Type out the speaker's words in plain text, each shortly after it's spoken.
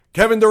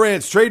Kevin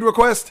Durant's trade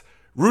request,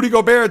 Rudy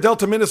Gobert dealt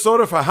to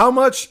Minnesota for how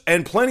much,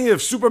 and plenty of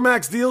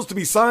Supermax deals to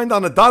be signed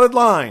on a dotted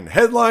line,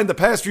 headlined the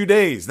past few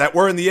days that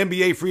were in the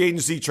NBA free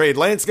agency trade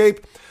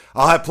landscape.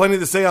 I'll have plenty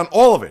to say on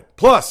all of it.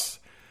 Plus,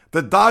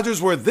 the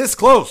Dodgers were this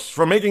close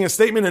from making a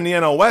statement in the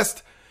NL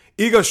West.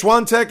 Iga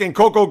Swiatek and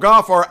Coco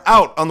Gauff are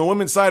out on the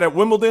women's side at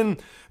Wimbledon.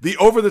 The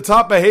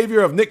over-the-top behavior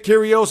of Nick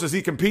Kyrgios as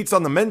he competes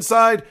on the men's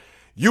side.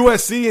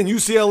 USC and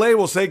UCLA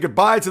will say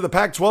goodbye to the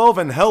Pac-12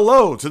 and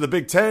hello to the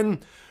Big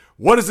Ten.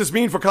 What does this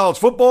mean for college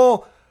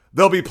football?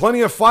 There'll be plenty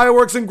of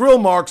fireworks and grill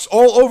marks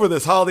all over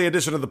this holiday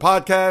edition of the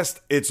podcast.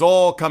 It's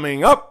all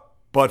coming up,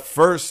 but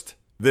first,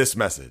 this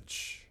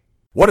message.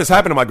 What is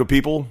happening, my good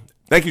people?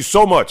 Thank you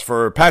so much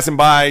for passing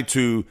by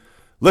to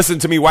listen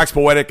to me wax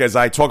poetic as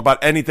I talk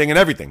about anything and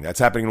everything that's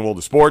happening in the world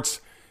of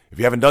sports. If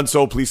you haven't done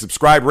so, please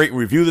subscribe, rate, and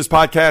review this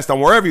podcast on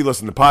wherever you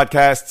listen to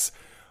podcasts.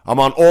 I'm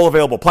on all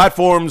available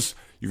platforms.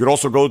 You could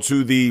also go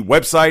to the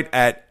website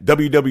at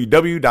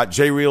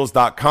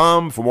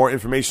www.jreels.com for more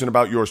information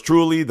about yours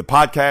truly, the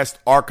podcast,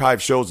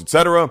 archive shows,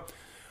 etc.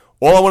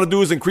 All I want to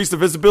do is increase the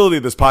visibility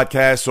of this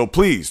podcast, so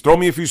please throw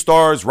me a few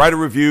stars, write a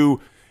review.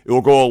 It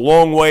will go a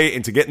long way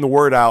into getting the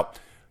word out.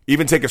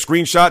 Even take a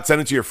screenshot, send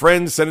it to your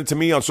friends, send it to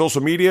me on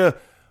social media.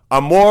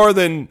 I'm more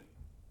than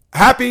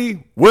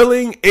happy,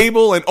 willing,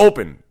 able, and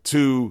open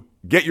to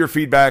get your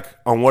feedback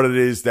on what it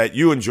is that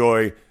you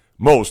enjoy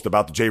most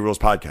about the J Reels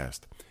podcast.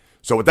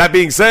 So with that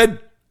being said,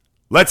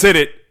 let's hit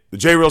it. The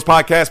J Reels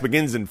podcast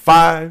begins in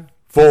 5,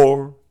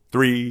 4,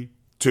 3,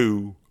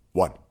 2,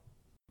 1.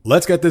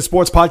 Let's get this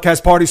sports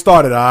podcast party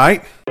started, all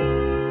right?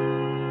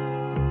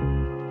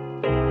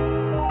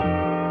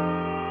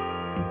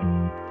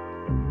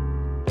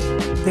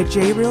 The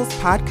J Reels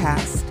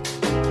podcast.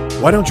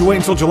 Why don't you wait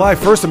until July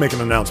 1st to make an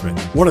announcement?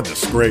 What a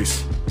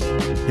disgrace.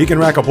 He can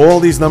rack up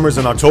all these numbers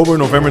in October,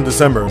 November, and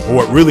December, but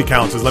what really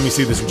counts is let me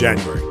see this in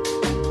January.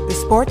 The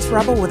sports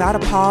rebel without a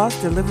pause,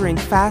 delivering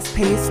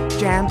fast-paced,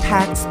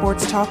 jam-packed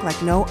sports talk like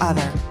no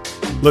other.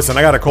 Listen,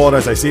 I gotta call it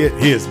as I see it.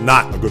 He is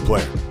not a good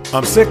player.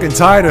 I'm sick and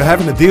tired of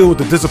having to deal with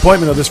the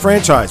disappointment of this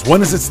franchise. When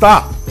does it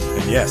stop?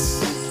 And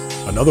yes,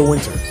 another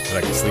winter that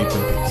I can sleep in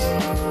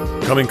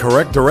peace. Coming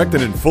correct, direct,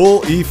 and in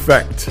full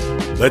effect.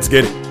 Let's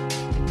get it.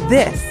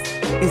 This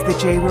is the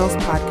J Reels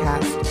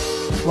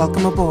podcast.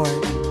 Welcome aboard.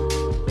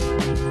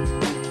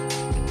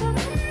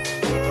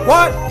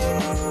 What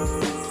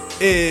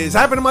is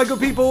happening, my good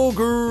people?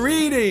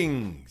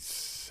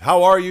 Greetings.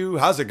 How are you?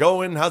 How's it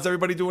going? How's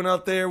everybody doing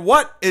out there?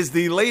 What is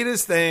the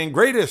latest and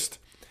greatest?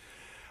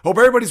 Hope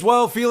everybody's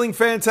well, feeling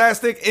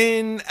fantastic,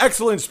 in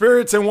excellent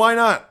spirits, and why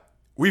not?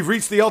 We've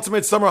reached the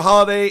ultimate summer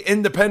holiday,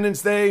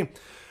 Independence Day,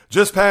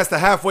 just past the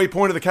halfway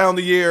point of the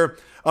calendar year.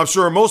 I'm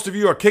sure most of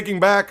you are kicking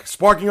back,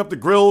 sparking up the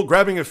grill,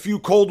 grabbing a few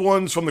cold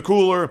ones from the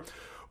cooler,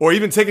 or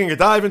even taking a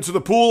dive into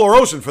the pool or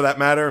ocean for that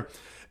matter.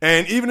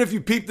 And even if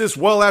you peep this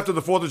well after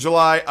the 4th of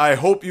July, I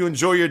hope you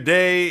enjoy your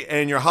day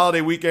and your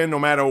holiday weekend no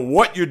matter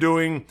what you're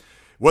doing,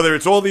 whether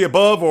it's all the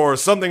above or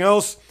something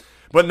else.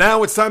 But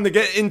now it's time to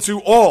get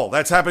into all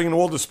that's happening in the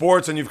world of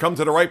sports, and you've come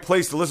to the right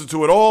place to listen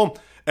to it all,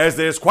 as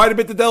there's quite a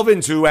bit to delve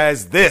into,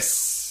 as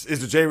this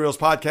is the J Reels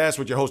podcast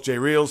with your host, J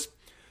Reels.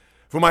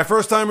 For my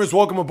first-timers,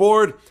 welcome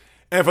aboard.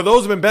 And for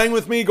those who have been banging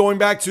with me going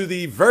back to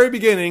the very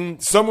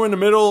beginning, somewhere in the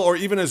middle, or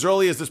even as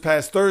early as this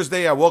past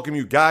Thursday, I welcome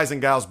you guys and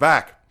gals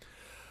back.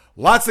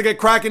 Lots to get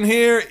cracking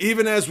here,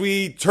 even as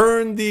we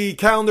turn the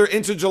calendar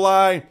into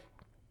July,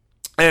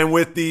 and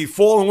with the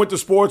fall and winter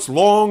sports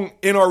long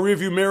in our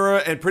rearview mirror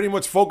and pretty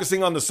much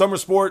focusing on the summer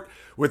sport,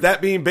 with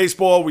that being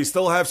baseball. We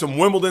still have some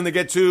Wimbledon to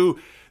get to.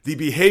 The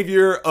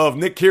behavior of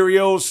Nick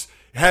Kyrgios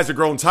has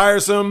grown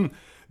tiresome.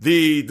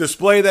 The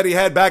display that he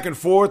had back and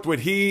forth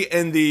with he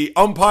and the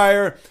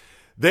umpire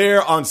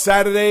there on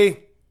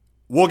Saturday,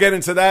 we'll get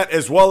into that,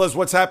 as well as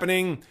what's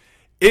happening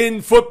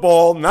in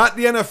football, not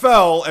the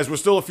NFL, as we're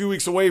still a few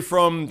weeks away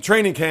from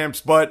training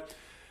camps, but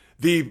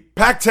the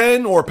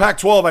Pac-10, or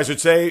Pac-12, I should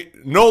say,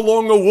 no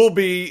longer will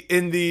be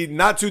in the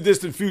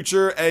not-too-distant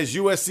future, as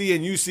USC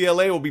and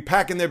UCLA will be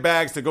packing their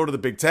bags to go to the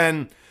Big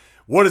Ten.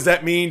 What does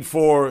that mean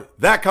for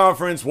that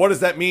conference? What does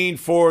that mean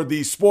for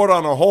the sport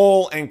on a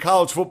whole and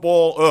college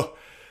football?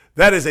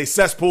 That is a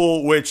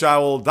cesspool, which I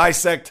will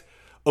dissect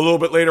a little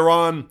bit later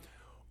on.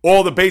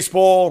 All the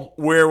baseball,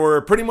 where we're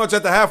pretty much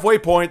at the halfway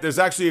point. There's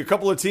actually a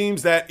couple of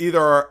teams that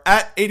either are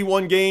at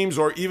 81 games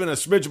or even a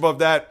smidge above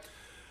that.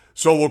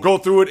 So we'll go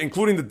through it,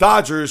 including the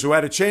Dodgers, who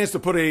had a chance to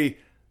put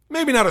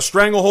maybe not a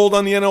stranglehold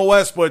on the NL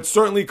West, but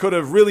certainly could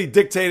have really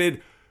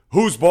dictated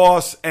who's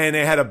boss. And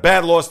they had a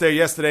bad loss there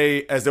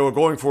yesterday as they were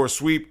going for a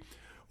sweep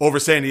over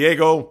San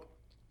Diego.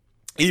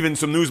 Even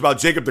some news about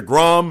Jacob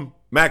deGrom,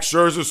 Max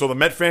Scherzer, so the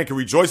Met fan can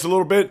rejoice a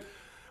little bit.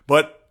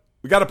 But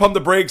we got to pump the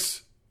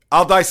brakes.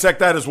 I'll dissect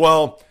that as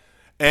well.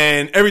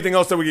 And everything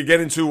else that we could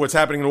get into, what's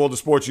happening in the world of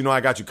sports, you know I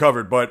got you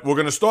covered. But we're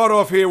going to start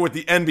off here with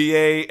the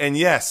NBA. And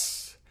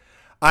yes,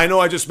 I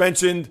know I just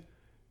mentioned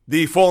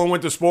the fall and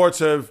winter sports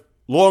have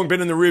long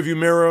been in the rearview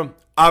mirror.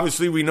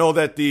 Obviously, we know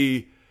that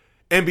the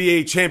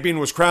NBA champion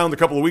was crowned a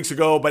couple of weeks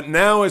ago. But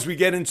now as we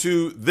get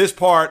into this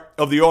part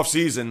of the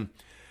offseason,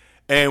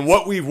 And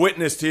what we've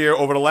witnessed here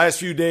over the last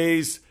few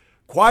days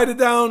quieted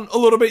down a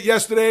little bit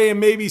yesterday and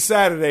maybe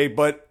Saturday,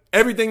 but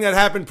everything that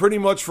happened pretty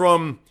much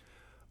from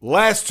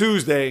last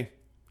Tuesday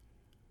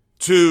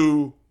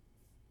to,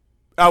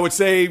 I would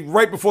say,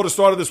 right before the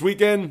start of this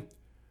weekend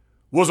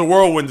was a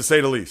whirlwind, to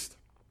say the least.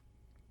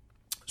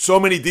 So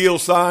many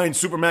deals signed,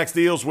 Supermax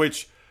deals,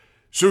 which,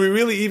 should we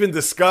really even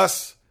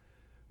discuss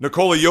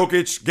Nikola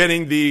Jokic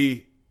getting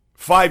the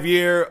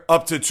 5-year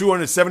up to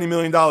 $270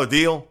 million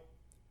deal?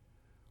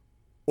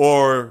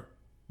 Or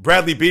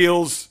Bradley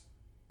Beal's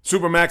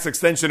Supermax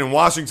extension in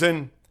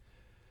Washington?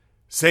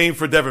 Same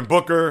for Devin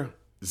Booker,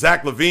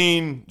 Zach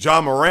LaVine,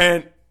 John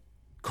Morant,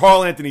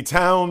 Karl Anthony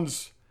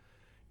Towns,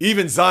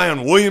 even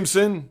Zion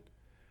Williamson,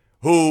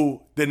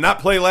 who did not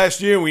play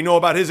last year. We know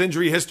about his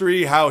injury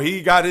history, how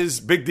he got his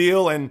big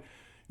deal, and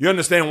you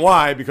understand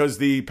why, because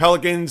the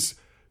Pelicans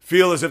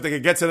feel as if they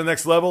could get to the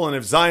next level, and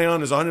if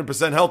Zion is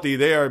 100% healthy,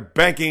 they are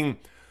banking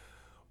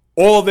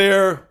all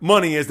their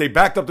money as they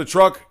backed up the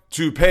truck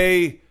to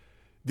pay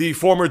the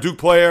former Duke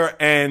player,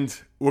 and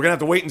we're going to have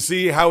to wait and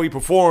see how he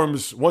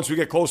performs once we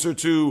get closer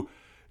to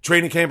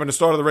training camp and the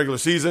start of the regular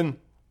season.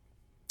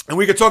 And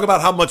we could talk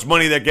about how much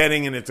money they're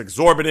getting, and it's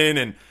exorbitant,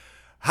 and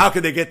how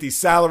could they get these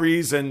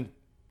salaries. And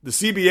the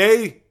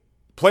CBA,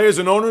 players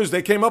and owners,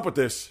 they came up with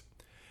this.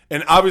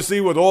 And obviously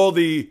with all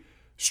the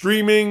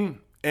streaming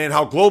and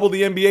how global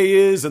the NBA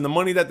is and the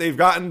money that they've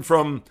gotten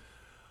from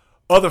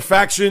other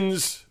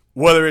factions,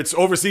 whether it's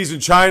overseas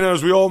in China,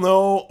 as we all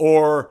know,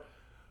 or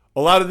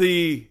a lot of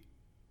the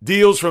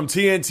deals from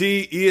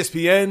TNT,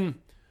 ESPN,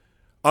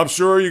 I'm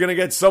sure you're going to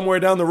get somewhere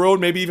down the road.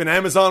 Maybe even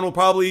Amazon will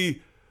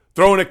probably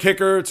throw in a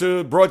kicker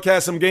to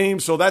broadcast some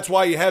games. So that's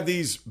why you have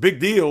these big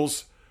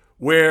deals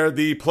where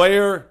the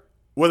player,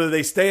 whether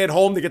they stay at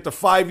home to get the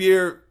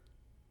 5-year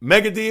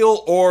mega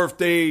deal, or if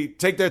they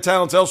take their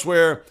talents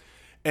elsewhere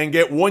and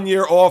get 1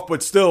 year off,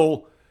 but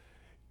still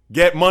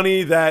get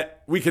money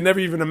that we can never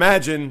even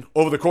imagine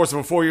over the course of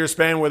a 4-year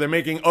span, where they're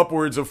making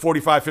upwards of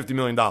 $45, $50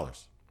 million.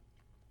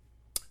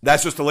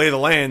 That's just the lay of the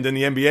land in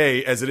the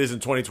NBA as it is in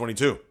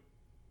 2022.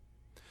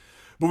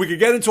 But we could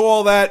get into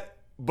all that.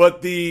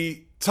 But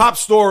the top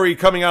story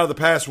coming out of the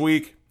past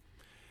week,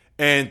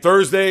 and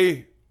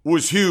Thursday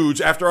was huge.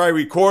 After I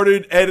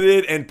recorded,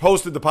 edited, and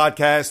posted the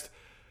podcast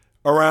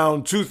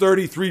around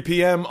 2:30, 3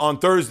 p.m. on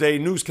Thursday,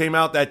 news came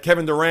out that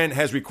Kevin Durant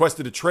has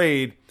requested a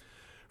trade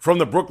from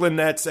the Brooklyn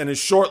Nets, and his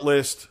short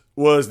list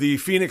was the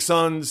Phoenix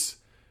Suns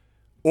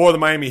or the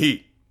Miami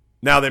Heat.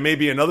 Now, there may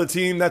be another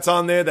team that's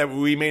on there that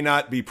we may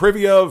not be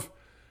privy of,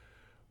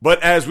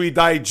 but as we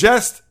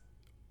digest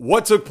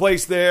what took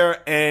place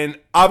there, and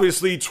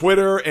obviously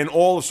Twitter and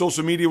all of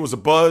social media was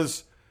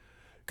abuzz,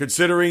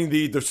 considering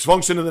the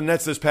dysfunction of the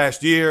Nets this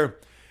past year,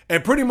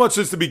 and pretty much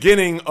since the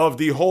beginning of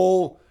the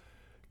whole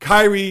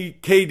Kyrie,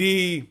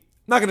 KD,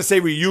 not going to say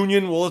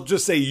reunion, we'll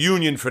just say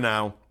union for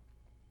now,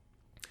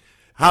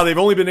 how they've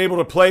only been able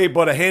to play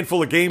but a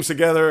handful of games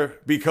together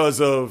because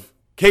of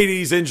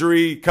KD's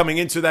injury coming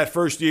into that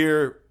first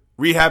year,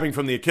 rehabbing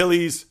from the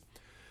Achilles.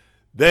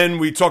 Then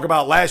we talk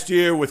about last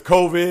year with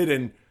COVID,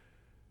 and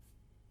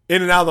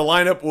in and out of the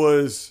lineup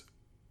was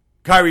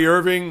Kyrie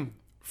Irving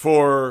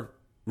for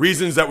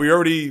reasons that we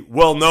already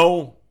well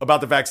know about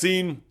the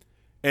vaccine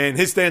and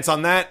his stance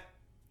on that.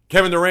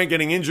 Kevin Durant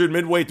getting injured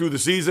midway through the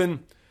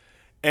season.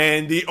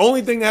 And the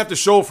only thing they have to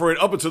show for it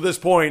up until this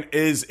point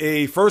is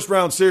a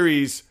first-round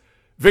series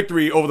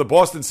victory over the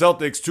Boston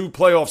Celtics 2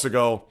 playoffs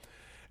ago.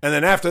 And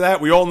then after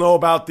that, we all know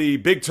about the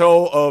big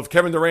toe of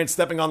Kevin Durant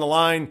stepping on the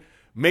line,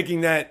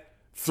 making that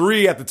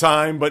 3 at the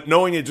time, but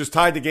knowing it just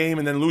tied the game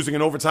and then losing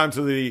in overtime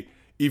to the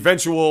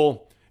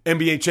eventual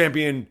NBA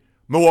champion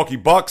Milwaukee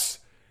Bucks.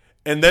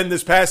 And then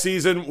this past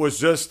season was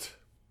just,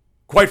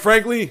 quite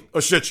frankly,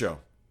 a shit show.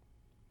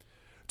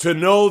 To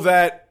know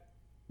that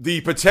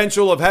the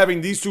potential of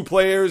having these two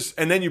players,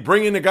 and then you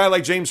bring in a guy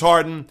like James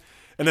Harden,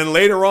 and then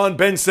later on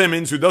Ben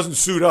Simmons, who doesn't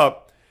suit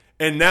up,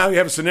 and now you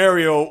have a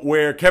scenario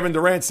where Kevin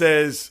Durant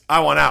says,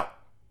 I want out.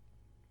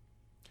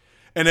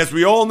 And as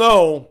we all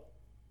know,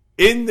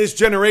 in this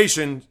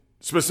generation,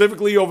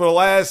 specifically over the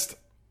last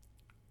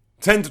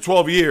 10 to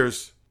 12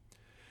 years,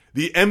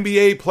 the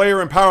NBA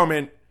player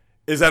empowerment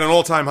is at an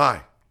all-time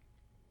high.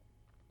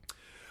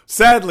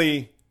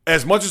 Sadly,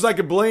 as much as I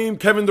could blame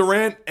Kevin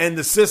Durant and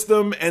the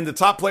system and the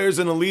top players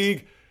in the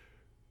league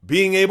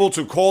being able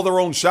to call their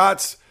own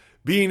shots,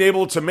 being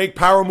able to make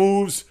power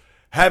moves,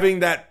 having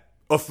that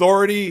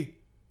authority,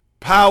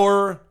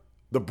 power,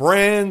 the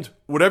brand,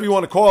 whatever you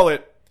want to call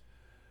it.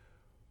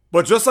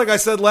 But just like I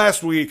said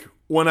last week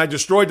when I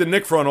destroyed the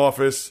Knicks front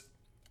office,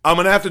 I'm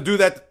going to have to do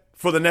that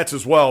for the Nets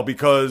as well,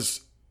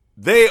 because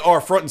they are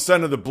front and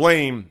center to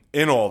blame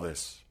in all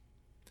this.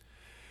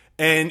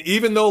 And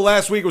even though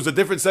last week was a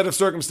different set of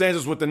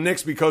circumstances with the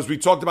Knicks, because we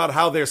talked about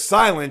how their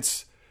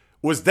silence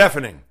was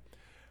deafening,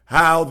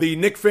 how the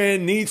Knicks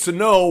fan needs to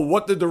know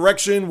what the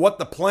direction, what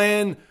the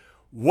plan,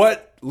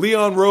 what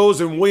Leon Rose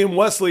and William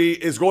Wesley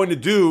is going to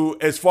do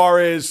as far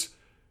as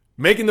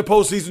making the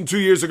postseason 2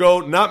 years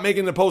ago, not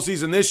making the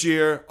postseason this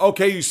year.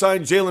 Okay, you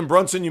signed Jalen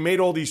Brunson, you made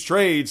all these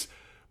trades,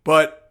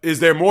 but is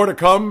there more to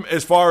come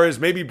as far as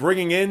maybe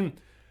bringing in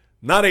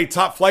not a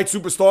top flight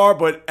superstar,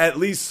 but at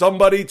least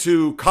somebody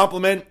to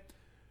complement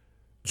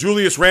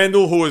Julius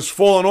Randle, who has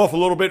fallen off a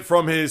little bit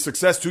from his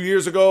success 2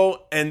 years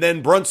ago, and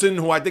then Brunson,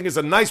 who I think is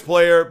a nice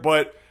player,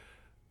 but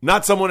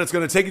not someone that's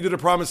going to take you to the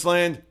promised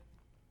land.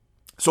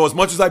 So as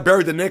much as I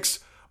buried the Knicks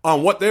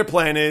on what their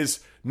plan is,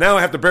 now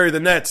I have to bury the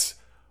Nets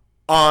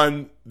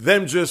on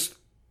them just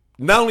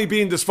not only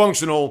being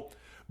dysfunctional,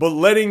 but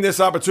letting this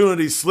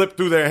opportunity slip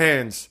through their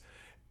hands.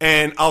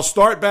 And I'll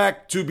start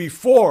back to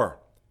before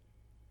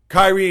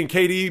Kyrie and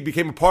KD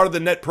became a part of the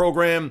Net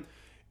program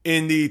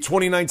in the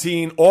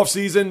 2019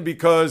 offseason,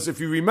 because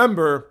if you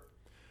remember,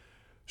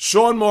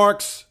 Sean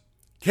Marks,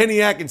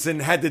 Kenny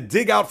Atkinson had to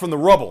dig out from the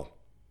rubble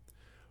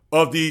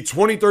of the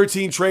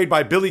 2013 trade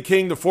by Billy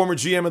King, the former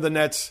GM of the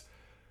Nets.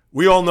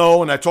 We all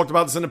know, and I talked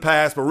about this in the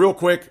past, but real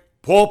quick,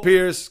 Paul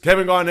Pierce,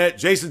 Kevin Garnett,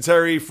 Jason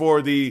Terry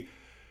for the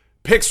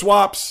pick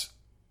swaps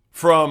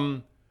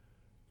from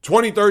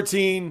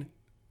 2013,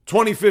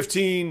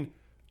 2015,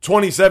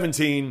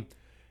 2017,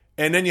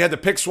 and then you had the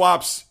pick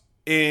swaps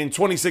in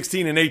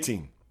 2016 and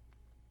 18.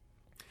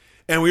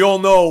 And we all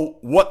know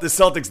what the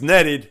Celtics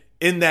netted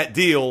in that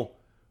deal.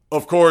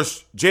 Of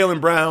course, Jaylen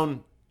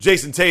Brown,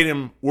 Jason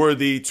Tatum were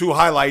the two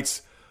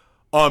highlights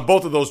on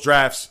both of those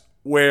drafts,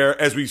 where,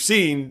 as we've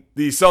seen,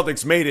 the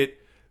Celtics made it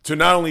to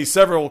not only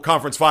several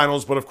conference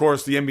finals, but of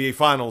course the NBA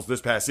finals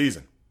this past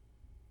season.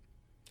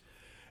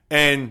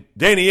 And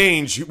Danny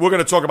Ainge, we're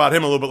going to talk about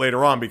him a little bit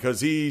later on,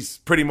 because he's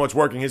pretty much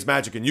working his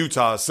magic in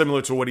Utah,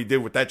 similar to what he did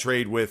with that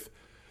trade with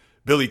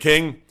Billy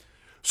King.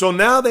 So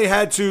now they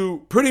had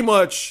to pretty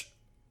much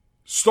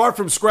start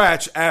from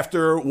scratch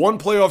after one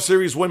playoff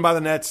series win by the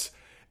Nets,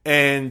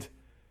 and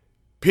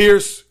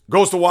Pierce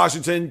goes to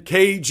Washington,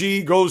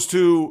 KG goes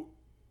to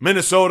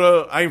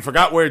Minnesota. I even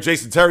forgot where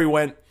Jason Terry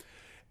went.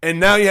 And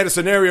now you had a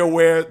scenario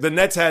where the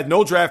Nets had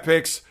no draft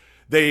picks.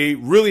 They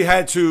really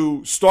had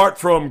to start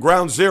from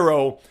ground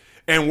zero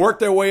and work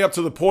their way up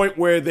to the point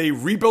where they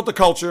rebuilt the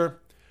culture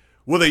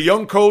with a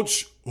young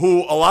coach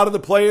who a lot of the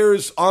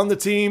players on the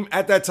team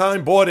at that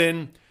time bought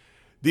in.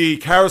 The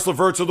Karis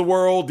LeVerts of the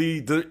world, the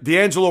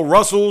D'Angelo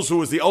Russells, who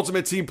was the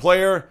ultimate team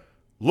player.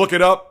 Look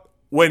it up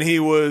when he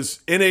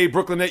was in a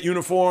Brooklyn Net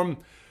uniform.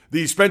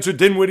 The Spencer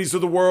Dinwiddies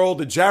of the world,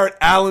 the Jarrett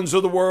Allens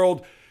of the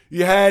world.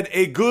 You had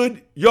a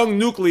good young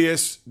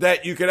nucleus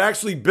that you could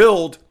actually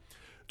build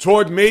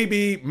toward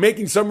maybe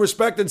making some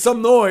respect and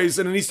some noise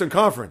in an Eastern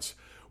Conference.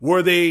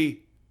 Were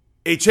they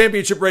a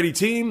championship-ready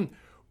team?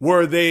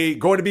 Were they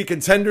going to be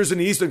contenders in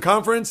the Eastern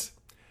Conference?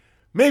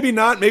 Maybe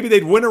not. Maybe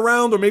they'd win a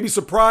round or maybe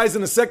surprise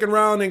in the second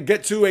round and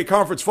get to a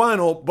conference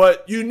final.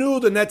 But you knew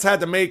the Nets had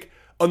to make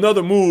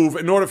another move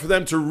in order for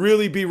them to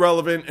really be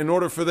relevant, in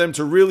order for them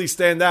to really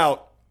stand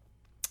out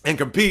and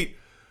compete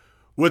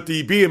with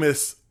the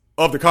behemoths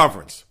of the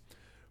conference.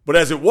 But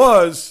as it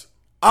was,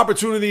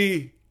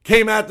 opportunity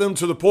came at them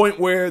to the point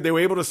where they were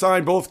able to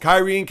sign both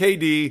Kyrie and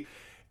KD.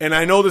 And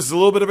I know this is a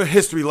little bit of a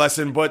history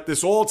lesson, but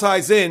this all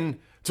ties in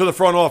to the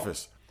front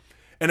office.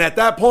 And at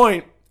that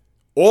point,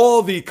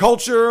 all the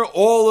culture,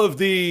 all of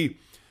the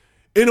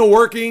inner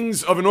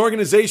workings of an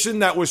organization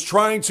that was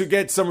trying to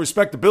get some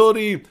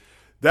respectability,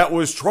 that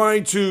was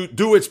trying to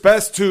do its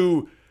best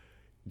to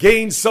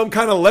gain some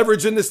kind of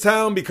leverage in this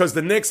town, because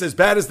the Knicks, as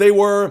bad as they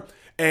were,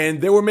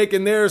 and they were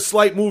making their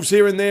slight moves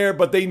here and there,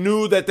 but they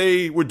knew that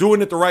they were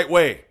doing it the right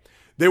way.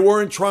 They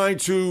weren't trying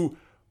to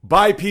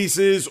buy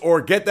pieces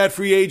or get that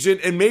free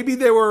agent, and maybe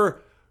they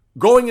were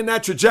going in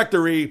that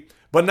trajectory,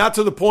 but not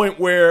to the point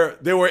where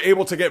they were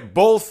able to get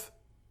both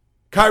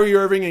Kyrie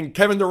Irving and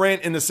Kevin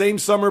Durant in the same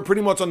summer,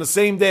 pretty much on the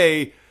same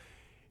day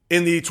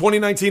in the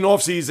 2019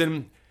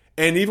 offseason.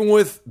 And even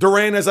with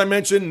Durant, as I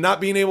mentioned,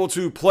 not being able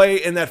to play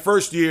in that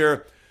first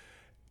year,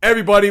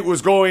 everybody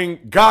was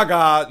going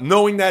gaga,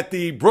 knowing that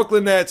the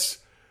Brooklyn Nets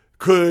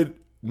could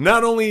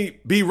not only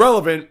be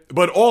relevant,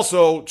 but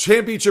also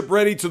championship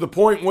ready to the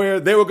point where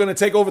they were going to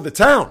take over the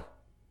town.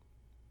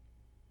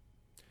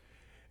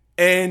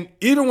 And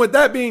even with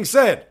that being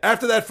said,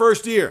 after that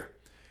first year,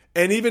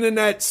 and even in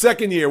that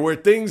second year where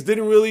things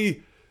didn't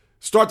really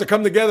start to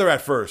come together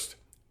at first,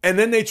 and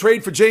then they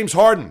trade for James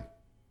Harden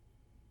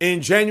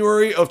in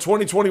January of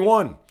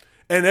 2021,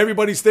 and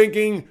everybody's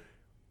thinking,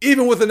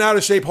 even with an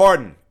out-of-shape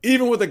Harden,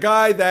 even with a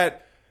guy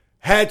that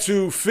had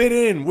to fit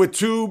in with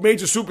two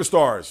major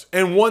superstars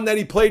and one that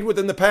he played with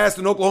in the past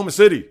in Oklahoma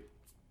City,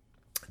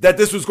 that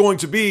this was going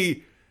to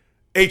be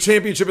a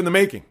championship in the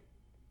making.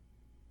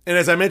 And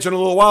as I mentioned a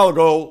little while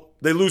ago,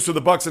 they lose to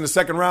the Bucks in the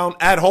second round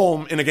at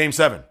home in a Game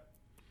 7.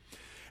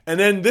 And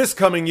then this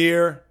coming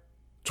year,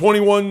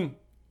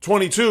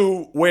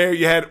 21-22, where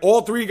you had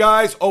all three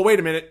guys. Oh, wait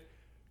a minute.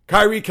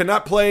 Kyrie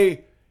cannot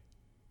play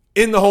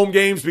in the home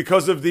games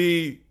because of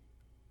the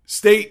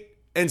state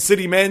and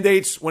city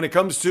mandates when it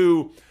comes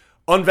to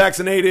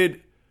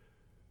unvaccinated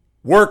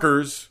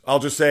workers, I'll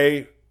just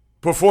say,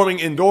 performing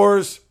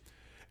indoors.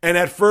 And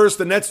at first,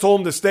 the Nets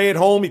told him to stay at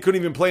home. He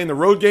couldn't even play in the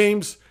road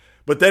games.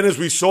 But then as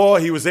we saw,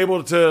 he was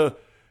able to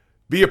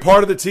be a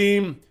part of the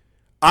team.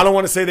 I don't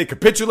want to say they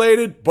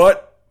capitulated,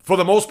 but for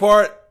the most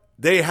part,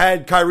 they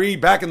had Kyrie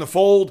back in the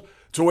fold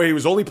to where he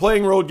was only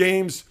playing road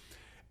games.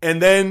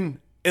 And then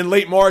in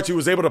late March, he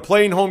was able to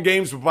play in home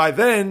games. But by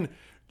then,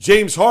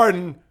 James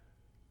Harden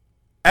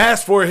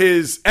asked for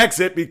his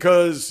exit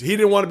because he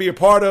didn't want to be a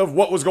part of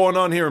what was going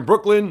on here in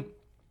Brooklyn.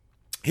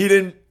 He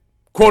didn't,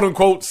 quote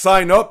unquote,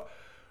 sign up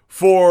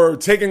for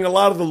taking a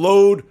lot of the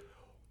load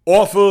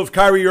off of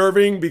Kyrie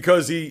Irving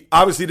because he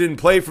obviously didn't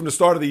play from the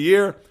start of the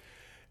year,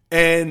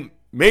 and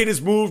made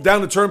his move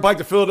down the turnpike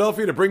to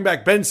Philadelphia to bring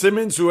back Ben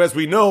Simmons, who, as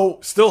we know,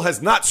 still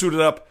has not suited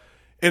up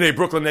in a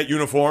Brooklyn Net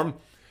uniform.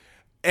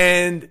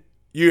 And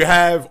you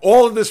have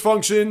all of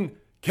dysfunction,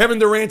 Kevin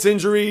Durant's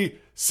injury,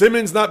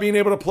 Simmons not being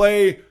able to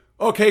play.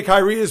 Okay,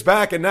 Kyrie is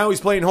back, and now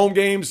he's playing home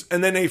games,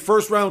 and then a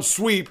first-round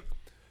sweep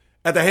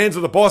at the hands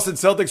of the Boston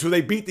Celtics, who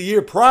they beat the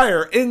year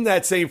prior in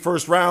that same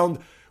first round.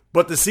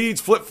 But the seeds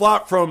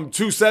flip-flop from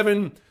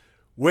 2-7,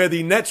 where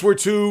the Nets were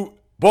 2,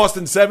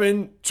 Boston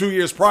 7 2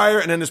 years prior,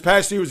 and then this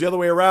past year was the other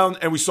way around,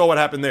 and we saw what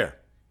happened there.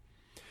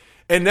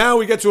 And now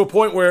we get to a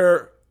point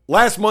where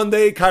last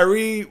Monday,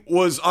 Kyrie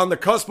was on the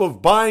cusp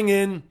of buying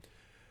in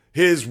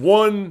his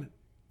 1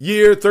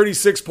 year,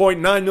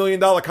 $36.9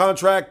 million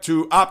contract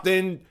to opt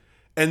in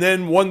and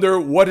then wonder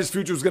what his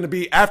future was going to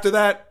be after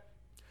that.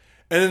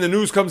 And then the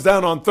news comes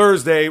down on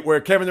Thursday where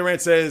Kevin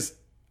Durant says,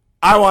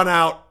 I want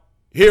out.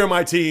 Here are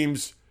my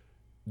teams.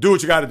 Do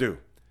what you got to do.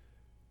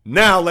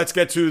 Now let's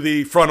get to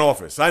the front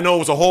office. I know it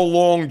was a whole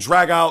long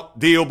drag-out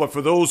deal, but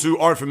for those who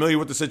aren't familiar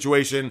with the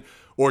situation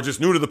or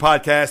just new to the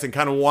podcast and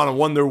kind of want to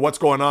wonder what's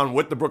going on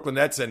with the Brooklyn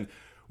Nets and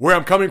where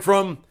I'm coming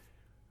from,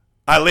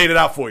 I laid it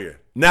out for you.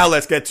 Now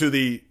let's get to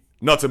the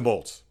nuts and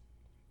bolts.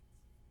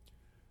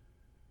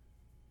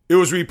 It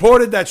was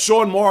reported that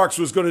Sean Marks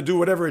was going to do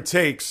whatever it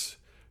takes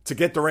to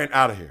get Durant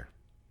out of here.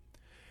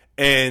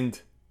 And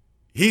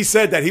he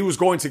said that he was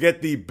going to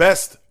get the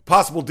best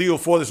possible deal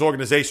for this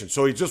organization.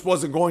 So he just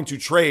wasn't going to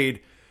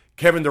trade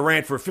Kevin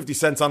Durant for 50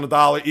 cents on the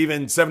dollar,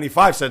 even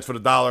 75 cents for the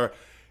dollar.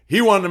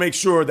 He wanted to make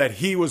sure that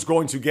he was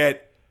going to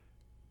get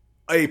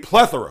a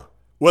plethora,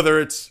 whether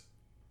it's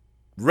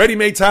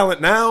ready-made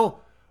talent now,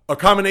 a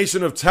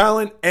combination of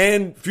talent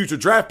and future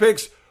draft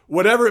picks,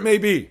 whatever it may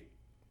be.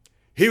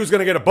 He was going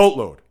to get a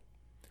boatload.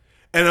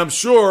 And I'm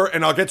sure,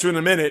 and I'll get to in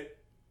a minute,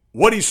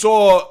 what he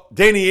saw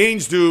Danny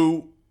Ainge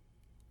do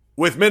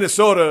with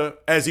Minnesota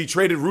as he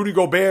traded Rudy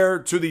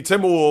Gobert to the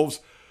Timberwolves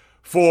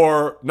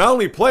for not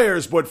only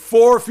players, but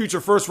 4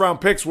 future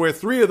first-round picks where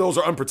 3 of those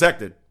are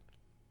unprotected.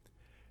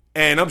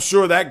 And I'm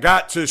sure that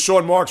got to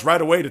Sean Marks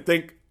right away to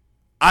think,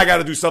 I got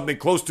to do something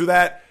close to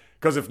that,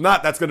 because if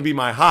not, that's going to be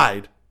my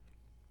hide.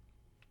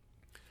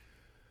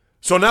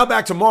 So now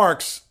back to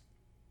Marks.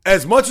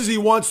 As much as he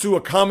wants to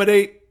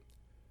accommodate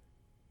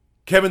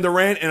Kevin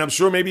Durant, and I'm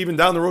sure maybe even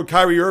down the road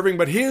Kyrie Irving,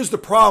 but here's the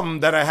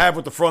problem that I have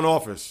with the front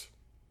office.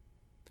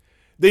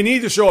 They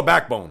need to show a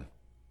backbone.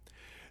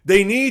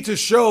 They need to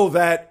show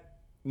that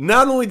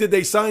not only did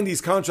they sign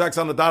these contracts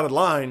on the dotted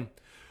line,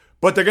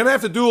 but they're going to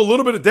have to do a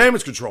little bit of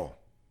damage control.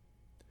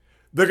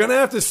 They're going to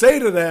have to say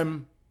to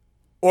them,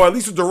 or at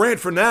least with Durant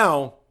for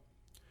now,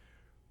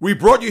 we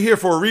brought you here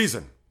for a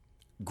reason.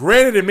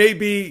 Granted, it may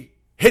be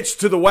hitched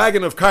to the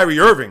wagon of Kyrie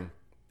Irving,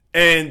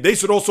 and they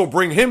should also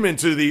bring him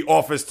into the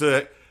office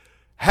to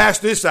hash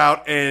this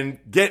out and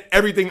get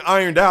everything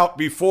ironed out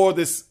before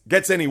this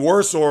gets any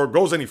worse or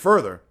goes any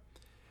further,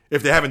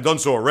 if they haven't done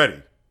so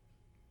already.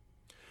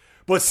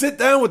 But sit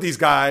down with these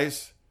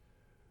guys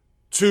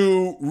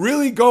to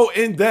really go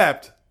in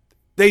depth.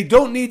 They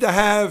don't need to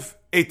have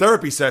a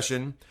therapy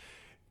session.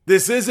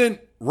 This isn't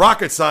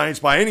rocket science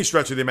by any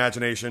stretch of the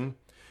imagination.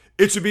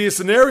 It should be a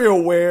scenario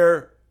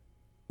where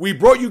we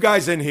brought you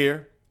guys in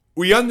here.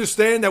 We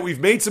understand that we've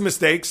made some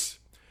mistakes.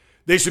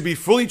 They should be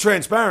fully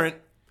transparent.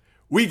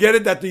 We get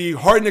it that the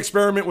Harden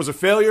experiment was a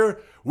failure.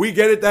 We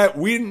get it that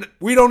we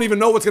don't even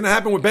know what's going to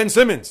happen with Ben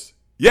Simmons.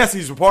 Yes,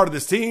 he's a part of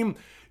this team.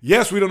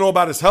 Yes, we don't know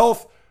about his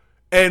health.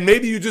 And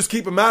maybe you just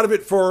keep him out of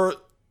it for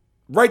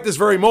right this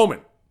very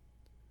moment.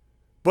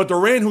 But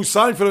Durant, who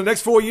signed for the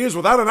next 4 years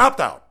without an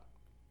opt-out.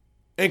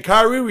 And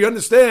Kyrie, we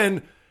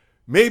understand,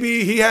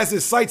 maybe he has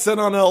his sights set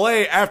on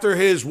LA after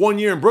his 1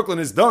 year in Brooklyn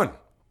is done.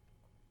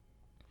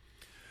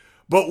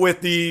 But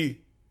with the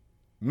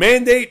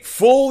mandate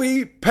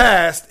fully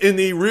passed in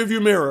the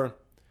rearview mirror,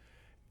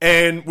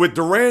 and with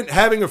Durant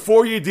having a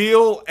 4-year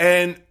deal,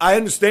 and I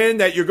understand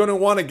that you're going to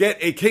want to get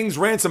a king's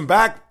ransom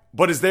back,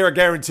 but is there a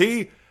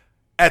guarantee?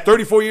 At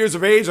 34 years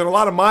of age and a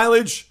lot of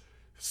mileage,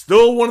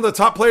 still one of the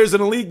top players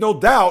in the league, no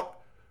doubt,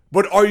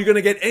 but are you going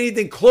to get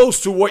anything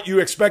close to what you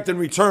expect in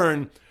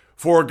return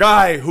for a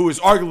guy who is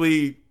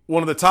arguably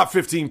one of the top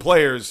 15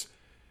 players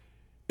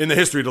in the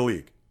history of the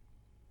league?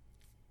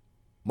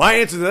 My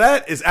answer to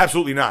that is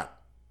absolutely not.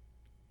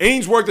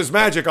 Ainge worked his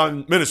magic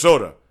on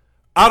Minnesota.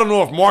 I don't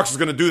know if Marks is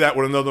going to do that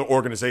with another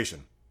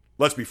organization.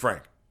 Let's be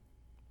frank.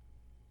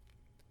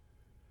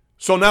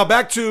 So now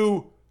back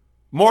to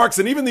Marks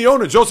and even the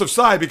owner, Joseph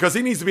Tsai, because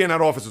he needs to be in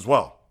that office as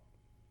well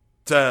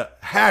to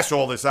hash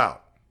all this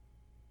out.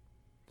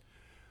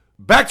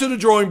 Back to the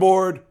drawing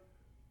board.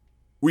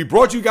 We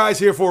brought you guys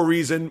here for a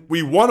reason.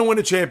 We want to win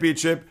a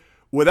championship.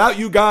 Without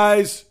you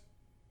guys,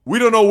 we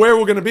don't know where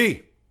we're going to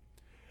be.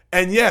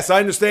 And yes, I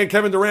understand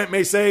Kevin Durant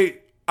may say,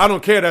 I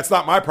don't care, that's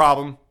not my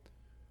problem.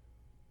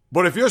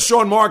 But if you're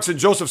Sean Marks and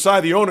Joseph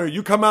Tsai, the owner,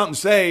 you come out and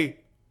say,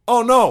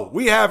 oh no,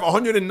 we have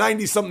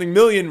 190-something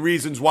million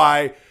reasons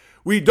why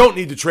we don't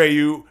need to trade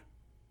you.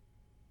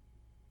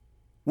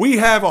 We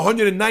have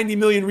 190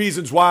 million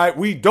reasons why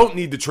we don't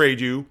need to trade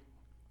you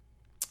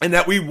and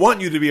that we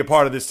want you to be a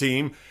part of this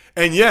team.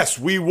 And yes,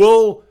 we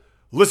will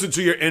listen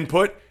to your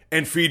input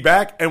and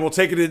feedback and we'll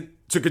take it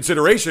into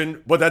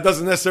consideration, but that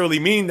doesn't necessarily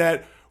mean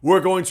that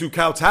we're going to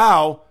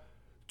kowtow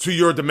to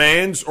your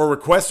demands or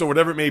requests or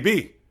whatever it may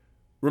be.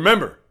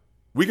 Remember,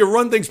 we can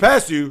run things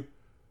past you,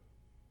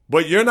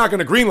 but you're not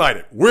going to greenlight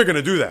it. We're going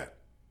to do that.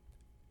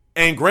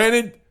 And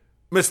granted,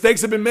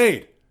 mistakes have been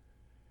made.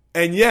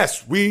 And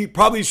yes, we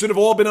probably should have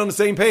all been on the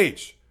same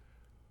page.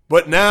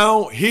 But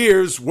now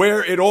here's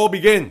where it all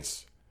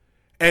begins.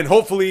 And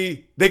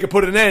hopefully they can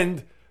put an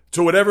end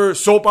to whatever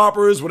soap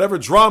operas, whatever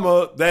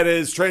drama that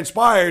has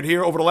transpired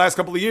here over the last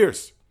couple of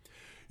years.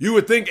 You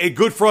would think a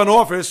good front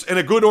office and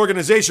a good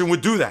organization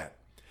would do that.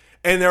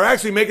 And they're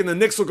actually making the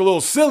Knicks look a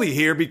little silly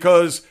here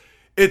because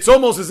it's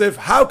almost as if,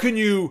 how can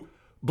you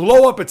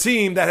blow up a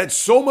team that had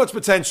so much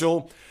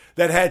potential,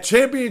 that had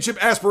championship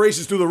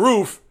aspirations through the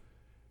roof,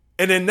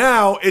 and then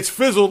now it's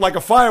fizzled like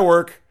a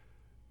firework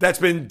that's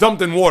been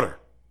dumped in water?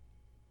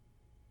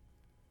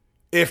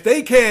 If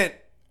they can't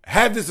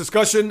have this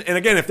discussion, and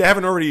again, if they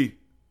haven't already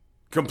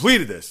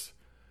completed this,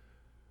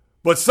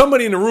 but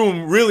somebody in the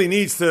room really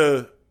needs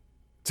to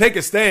take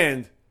a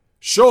stand,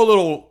 show a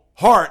little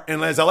heart,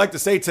 and as I like to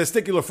say,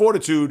 testicular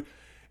fortitude,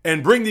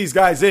 and bring these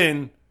guys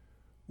in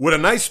with a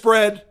nice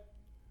spread,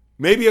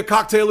 maybe a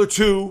cocktail or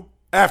two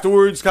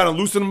afterwards, kind of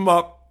loosen them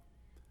up,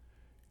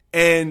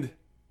 and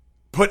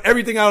put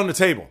everything out on the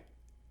table.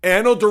 And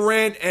I know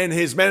Durant and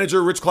his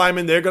manager, Rich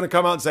Kleiman, they're going to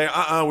come out and say,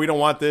 we don't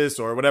want this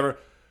or whatever.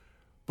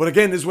 But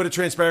again, this is where the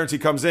transparency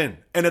comes in.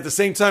 And at the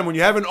same time, when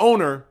you have an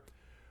owner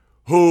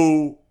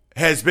who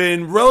has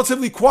been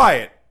relatively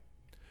quiet,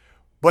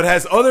 but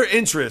has other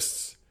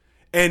interests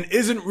and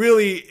isn't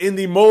really in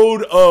the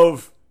mode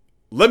of,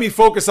 let me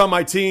focus on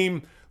my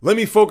team, let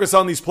me focus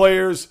on these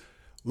players,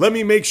 let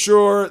me make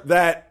sure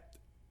that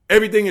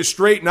everything is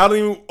straight, not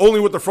only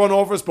with the front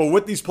office, but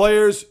with these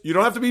players. You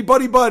don't have to be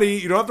buddy-buddy.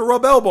 You don't have to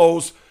rub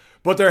elbows,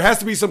 but there has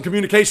to be some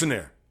communication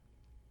there.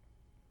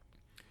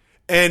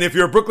 And if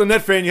you're a Brooklyn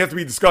Net fan, you have to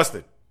be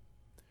disgusted.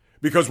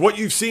 Because what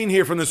you've seen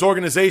here from this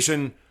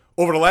organization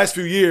over the last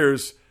few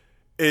years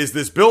is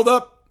this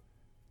buildup,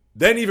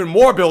 then even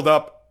more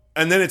buildup,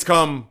 and then it's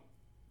come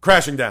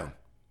crashing down.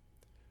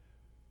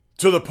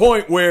 To the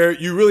point where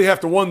you really have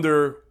to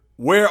wonder,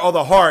 where are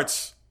the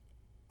hearts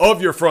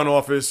of your front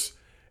office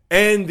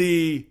and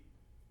the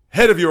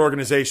head of your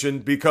organization?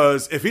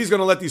 Because if he's going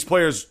to let these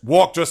players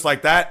walk just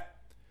like that,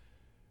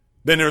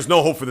 then there's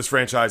no hope for this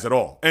franchise at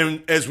all.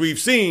 And as we've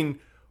seen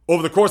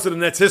over the course of the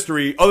Nets'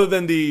 history, other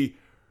than the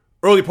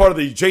early part of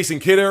the Jason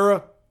Kidd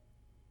era,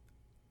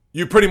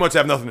 you pretty much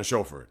have nothing to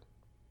show for it.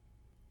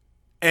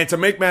 And to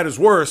make matters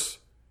worse,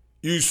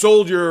 you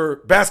sold your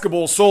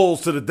basketball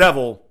souls to the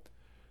devil,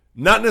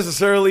 not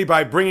necessarily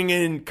by bringing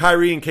in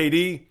Kyrie and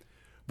KD,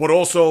 but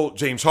also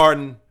James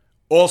Harden,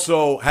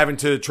 also having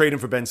to trade him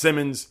for Ben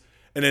Simmons,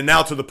 and then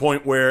now to the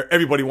point where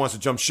everybody wants to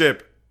jump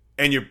ship,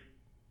 and you're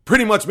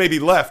pretty much maybe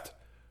left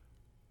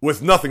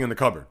with nothing in the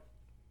cupboard.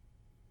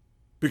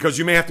 Because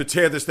you may have to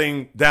tear this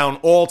thing down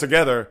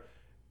altogether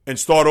and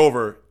start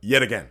over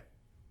yet again.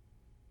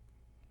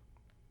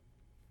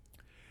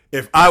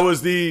 If I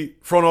was the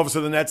front office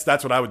of the Nets,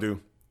 that's what I would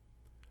do.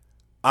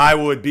 I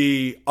would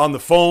be on the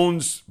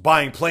phones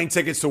buying plane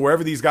tickets to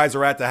wherever these guys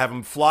are at to have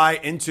them fly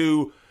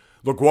into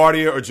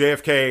LaGuardia or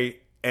JFK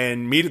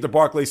and meet at the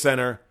Barclays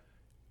Center,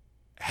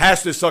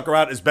 hash this sucker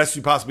out as best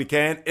you possibly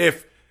can.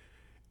 If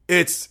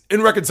it's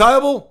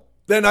irreconcilable,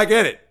 then I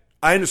get it.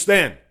 I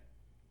understand.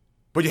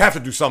 But you have to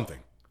do something.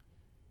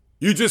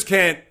 You just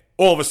can't,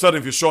 all of a sudden,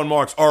 if you're Sean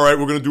Marks, all right,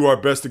 we're going to do our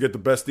best to get the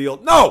best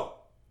deal. No!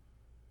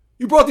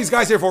 You brought these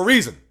guys here for a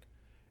reason.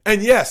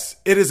 And yes,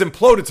 it has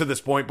imploded to this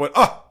point, but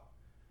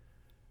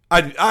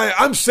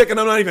I'm sick and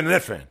I'm not even a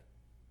Net fan.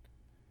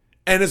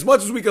 And as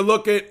much as we can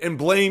look at and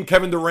blame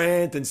Kevin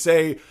Durant and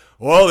say,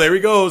 well, there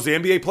he goes, the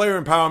NBA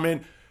player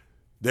empowerment,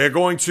 they're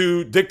going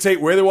to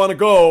dictate where they want to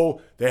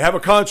go, they have a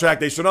contract,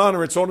 they should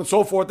honor it, so on and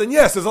so forth, then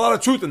yes, there's a lot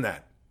of truth in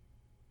that.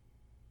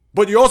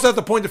 But you also have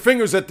to point the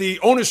fingers at the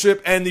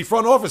ownership and the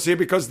front office here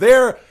because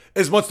they're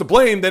as much to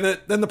blame than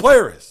the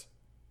player is.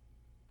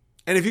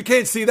 And if you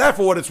can't see that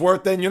for what it's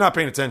worth, then you're not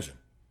paying attention.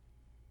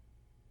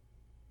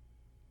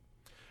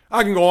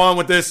 I can go on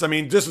with this. I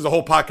mean, this is a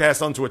whole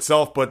podcast unto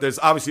itself, but there's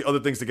obviously other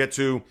things to get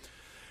to.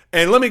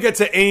 And let me get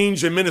to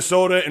Ainge in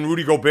Minnesota and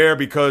Rudy Gobert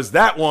because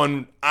that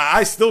one,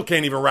 I still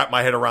can't even wrap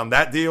my head around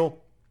that deal.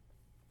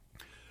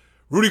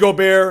 Rudy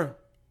Gobert,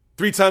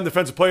 3-time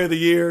Defensive Player of the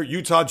Year,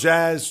 Utah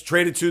Jazz,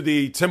 traded to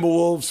the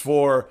Timberwolves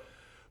for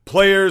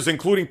players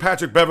including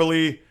Patrick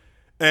Beverley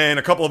and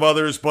a couple of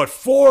others, but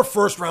 4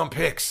 first-round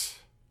picks,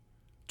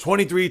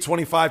 23,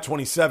 25,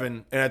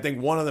 27, and I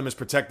think one of them is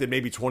protected,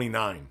 maybe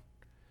 29.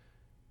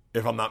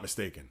 if I'm not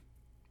mistaken.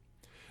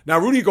 Now,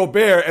 Rudy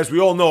Gobert, as we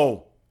all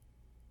know,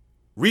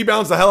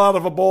 rebounds the hell out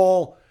of a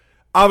ball,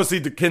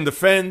 obviously can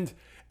defend,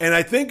 and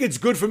I think it's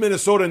good for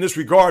Minnesota in this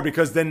regard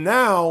because then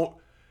now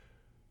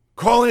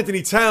Karl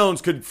Anthony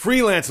Towns could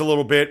freelance a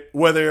little bit,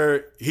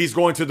 whether he's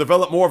going to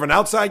develop more of an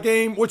outside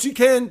game, which he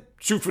can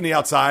shoot from the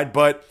outside,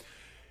 but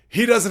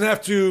he doesn't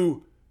have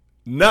to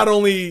not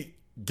only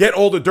get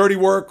all the dirty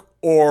work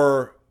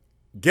or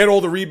get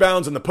all the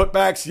rebounds and the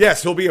putbacks.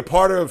 Yes, he'll be a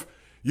part of,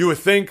 you would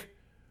think,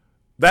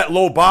 that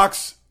low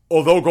box,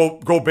 although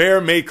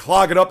Gobert may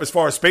clog it up as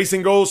far as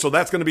spacing goes, so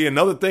that's going to be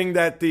another thing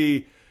that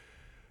the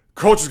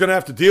coach is going to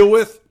have to deal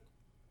with.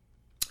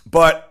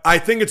 But I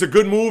think it's a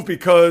good move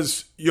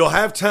because you'll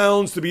have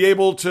Towns to be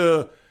able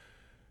to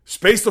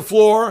space the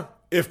floor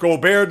if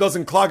Gobert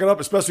doesn't clog it up,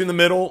 especially in the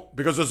middle,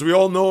 because as we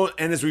all know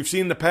and as we've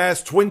seen in the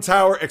past, Twin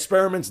Tower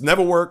experiments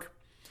never work.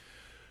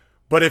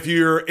 But if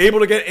you're able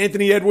to get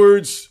Anthony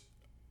Edwards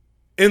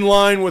in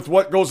line with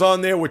what goes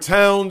on there with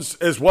Towns,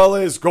 as well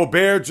as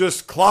Gobert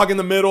just clogging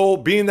the middle,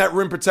 being that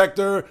rim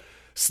protector,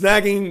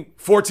 snagging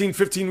 14,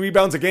 15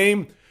 rebounds a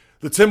game,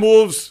 the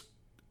Timberwolves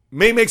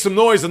may make some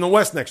noise in the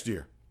West next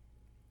year.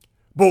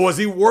 But was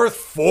he worth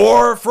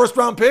 4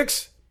 first-round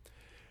picks?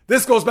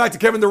 This goes back to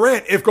Kevin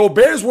Durant. If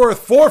Gobert's worth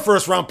 4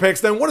 first-round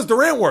picks, then what is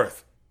Durant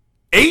worth?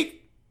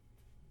 8?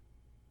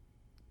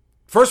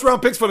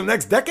 First-round picks for the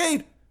next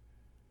decade?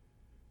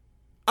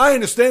 I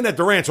understand that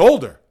Durant's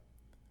older.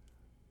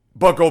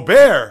 But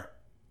Gobert,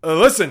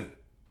 listen,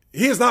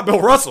 he is not Bill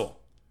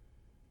Russell.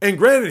 And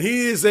granted,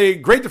 he is a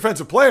great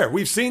defensive player.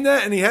 We've seen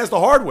that, and he has the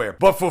hardware.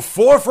 But for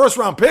 4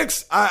 first-round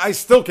picks, I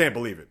still can't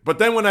believe it. But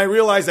then when I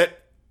realized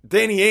that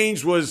Danny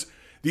Ainge was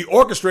the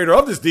orchestrator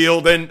of this deal,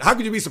 then how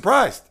could you be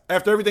surprised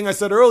after everything I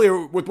said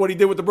earlier with what he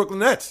did with the Brooklyn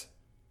Nets?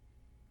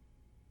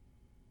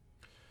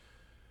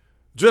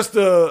 Just,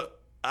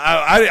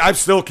 I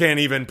still can't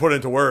even put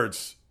into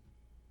words.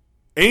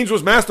 Ainge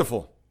was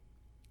masterful.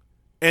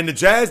 And the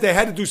Jazz, they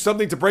had to do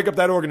something to break up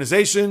that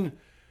organization.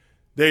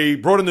 They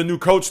brought in the new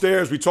coach there,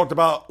 as we talked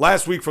about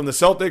last week, from the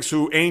Celtics,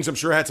 who Ainge, I'm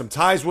sure, had some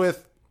ties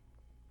with.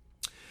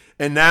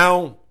 And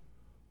now,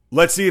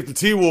 let's see if the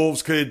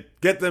T-Wolves could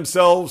get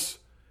themselves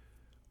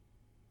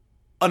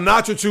a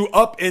notch or two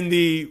up in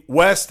the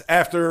West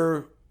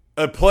after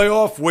a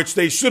playoff, which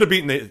they should have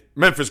beaten the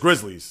Memphis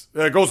Grizzlies.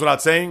 It goes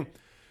without saying.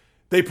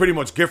 They pretty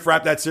much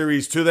gift-wrapped that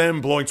series to them,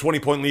 blowing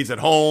 20-point leads at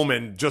home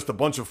and just a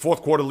bunch of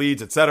fourth-quarter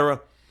leads,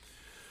 etc.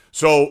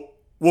 So,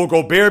 will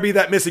Gobert be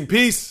that missing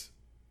piece?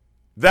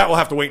 That we'll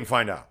have to wait and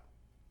find out.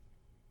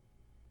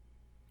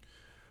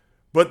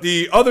 But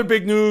the other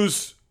big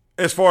news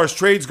as far as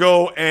trades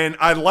go, and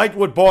I like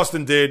what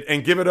Boston did,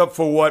 and give it up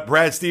for what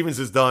Brad Stevens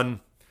has done,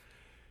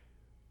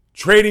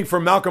 trading for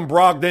Malcolm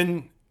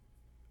Brogdon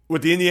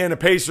with the Indiana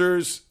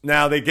Pacers.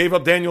 Now, they gave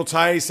up Daniel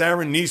Tice,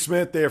 Aaron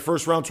Nesmith, their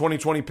first-round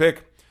 2020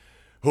 pick,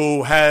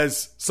 who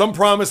has some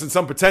promise and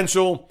some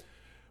potential.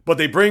 But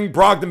they bring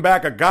Brogdon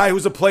back, a guy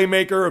who's a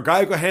playmaker, a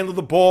guy who can handle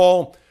the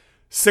ball,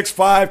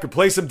 6'5", could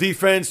play some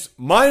defense.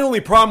 My only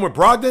problem with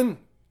Brogdon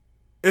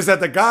is that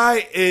the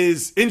guy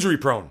is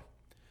injury-prone.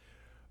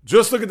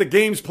 Just look at the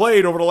games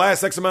played over the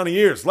last X amount of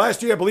years.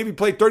 Last year, I believe he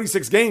played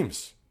 36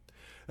 games.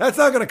 That's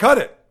not going to cut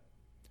it.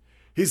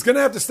 He's going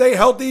to have to stay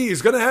healthy.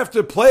 He's going to have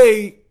to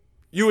play,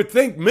 you would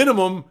think,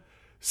 minimum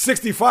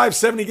 65,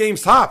 70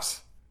 games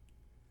tops.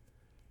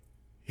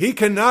 He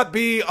cannot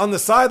be on the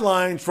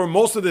sidelines for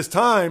most of this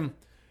time,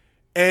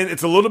 and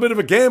it's a little bit of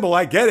a gamble.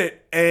 I get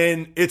it,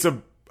 and it's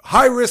a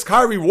high risk,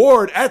 high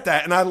reward at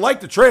that, and I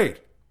like the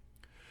trade.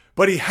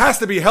 But he has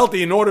to be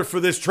healthy in order for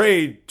this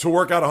trade to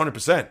work out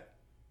 100%.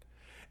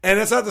 And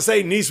that's not to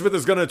say Nesmith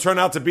is going to turn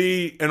out to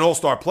be an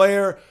all-star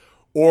player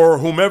or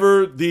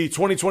whomever the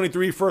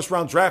 2023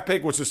 first-round draft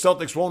pick, which the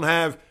Celtics won't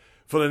have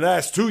for the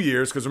last 2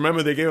 years, because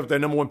remember, they gave up their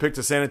number 1 pick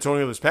to San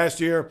Antonio this past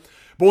year.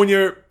 But when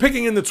you're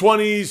picking in the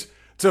 20s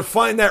to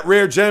find that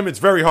rare gem, it's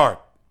very hard.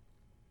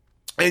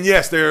 And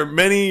yes, there are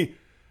many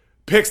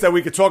picks that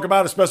we could talk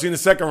about, especially in the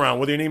second round,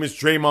 whether your name is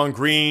Draymond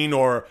Green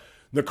or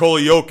Nikola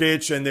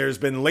Jokic, and there's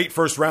been late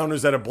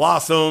first-rounders that have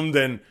blossomed,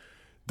 and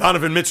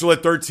Donovan Mitchell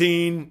at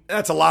 13,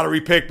 that's a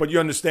lottery pick, but you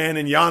understand,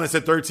 and Giannis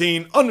at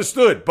 13,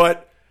 understood.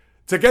 But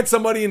to get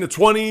somebody in the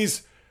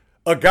 20s,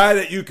 a guy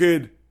that you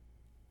could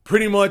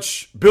pretty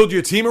much build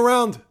your team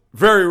around,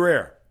 very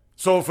rare.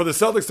 So for the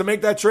Celtics to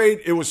make that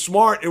trade, it was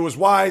smart, it was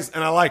wise,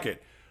 and I like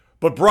it.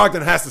 But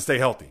Brogdon has to stay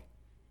healthy.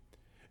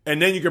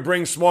 And then you could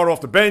bring Smart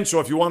off the bench,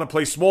 or if you want to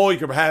play small, you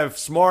could have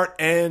Smart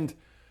and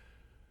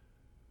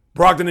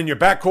Brogdon in your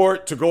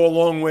backcourt to go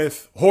along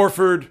with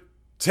Horford,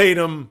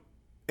 Tatum,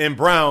 and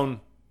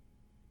Brown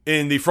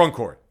in the front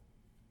court.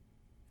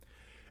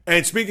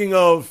 And speaking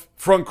of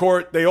front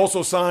court, they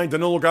also signed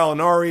Danilo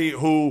Gallinari,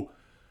 who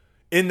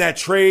in that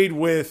trade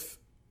with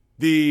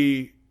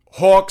the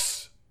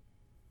Hawks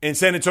and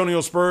San Antonio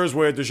Spurs,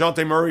 where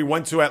DeJounte Murray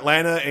went to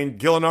Atlanta and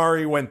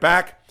Gallinari went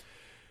back,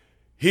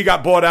 he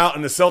got bought out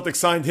and the Celtics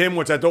signed him,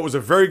 which I thought was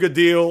a very good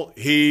deal.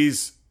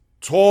 He's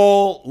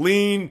tall,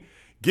 lean,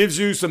 gives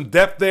you some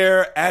depth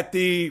there at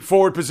the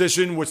forward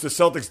position, which the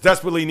Celtics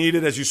desperately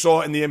needed, as you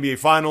saw in the NBA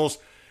Finals.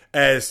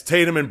 as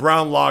Tatum and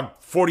Brown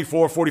logged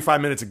 44,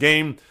 45 minutes a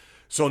game.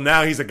 So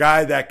now he's a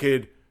guy that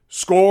could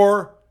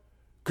score,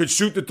 could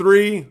shoot the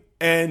three,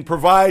 and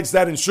provides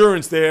that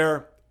insurance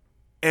there,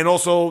 and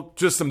also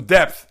just some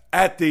depth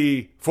at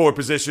the forward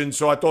position.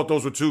 So I thought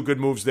those were two good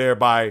moves there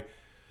by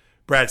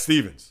Brad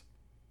Stevens.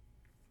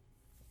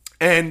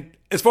 And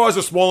as far as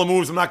the smaller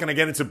moves, I'm not going to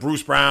get into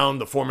Bruce Brown,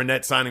 the former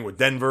Net, signing with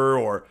Denver,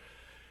 or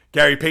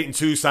Gary Payton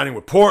II signing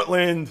with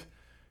Portland,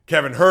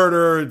 Kevin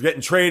Huerter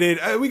getting traded.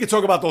 We could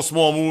talk about those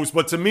small moves,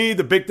 but to me,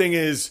 the big thing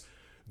is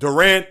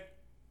Durant,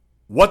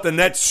 what the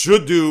Nets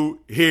should do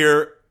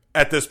here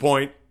at this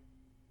point,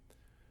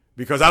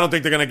 because I don't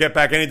think they're going to get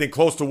back anything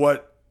close to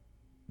what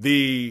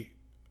the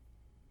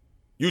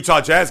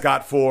Utah Jazz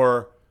got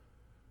for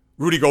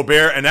Rudy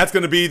Gobert, and that's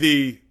going to be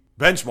the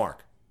benchmark,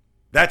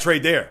 that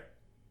trade there.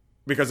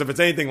 Because if it's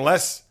anything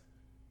less,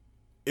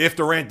 if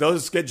Durant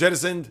does get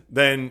jettisoned,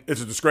 then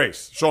it's a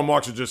disgrace. Sean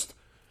Marks should just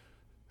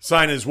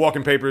sign his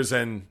walking papers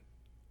and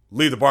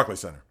leave the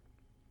Barclays Center.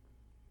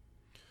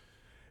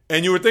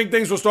 And you would think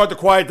things will start to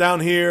quiet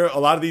down here. A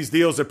lot of these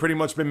deals have pretty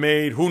much been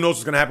made. Who knows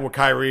what's going to happen with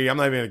Kyrie? I'm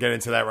not even going to get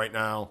into that right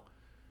now.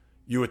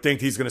 You would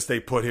think he's going to stay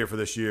put here for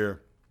this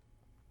year,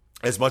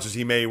 as much as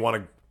he may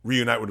want to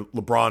reunite with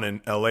LeBron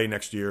in LA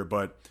next year.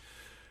 But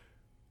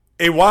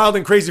a wild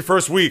and crazy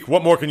first week.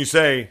 What more can you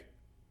say?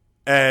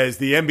 As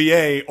the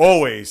NBA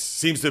always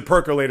seems to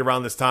percolate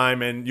around this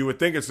time, and you would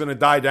think it's going to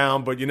die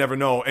down, but you never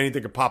know.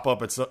 Anything could pop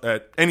up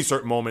at any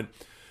certain moment.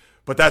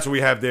 But that's what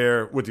we have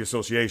there with the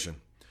association.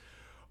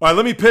 All right,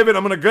 let me pivot.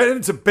 I'm going to get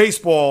into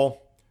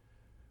baseball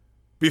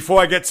before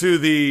I get to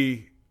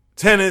the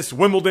tennis,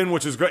 Wimbledon,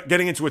 which is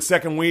getting into its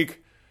second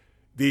week.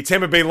 The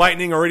Tampa Bay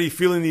Lightning already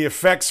feeling the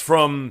effects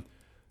from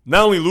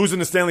not only losing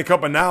the Stanley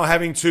Cup, but now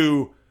having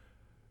to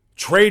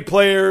trade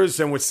players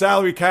and with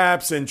salary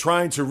caps and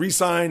trying to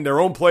re-sign their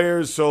own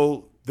players.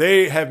 So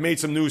they have made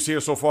some news here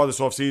so far this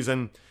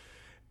offseason.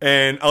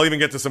 And I'll even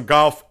get to some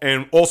golf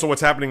and also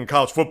what's happening in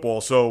college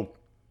football. So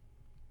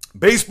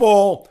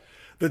baseball,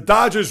 the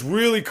Dodgers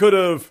really could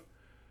have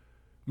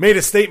made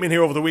a statement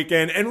here over the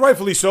weekend, and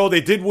rightfully so.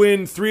 They did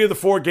win 3 of the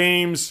 4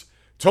 games.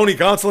 Tony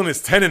Gonsolin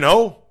is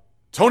 10-0.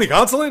 Tony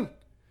Gonsolin?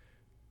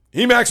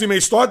 He actually may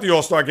start the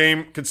All-Star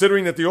game,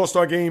 considering that the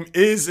All-Star game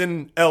is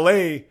in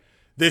LA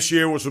this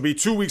year, which will be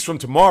 2 weeks from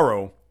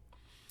tomorrow.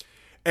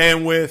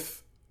 And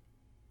with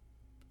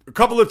a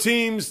couple of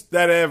teams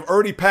that have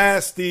already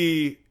passed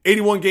the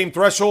 81-game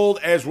threshold,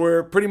 as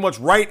we're pretty much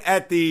right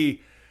at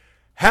the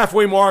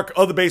halfway mark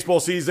of the baseball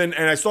season.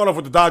 And I start off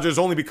with the Dodgers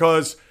only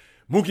because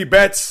Mookie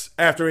Betts,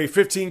 after a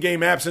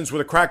 15-game absence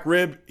with a cracked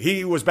rib,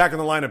 he was back in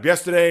the lineup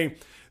yesterday.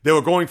 They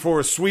were going for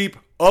a sweep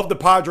of the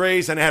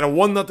Padres and had a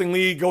 1-0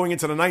 lead going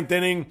into the 9th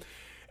inning.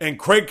 And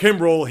Craig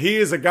Kimbrell, he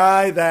is a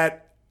guy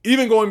that,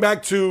 even going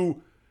back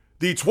to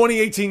the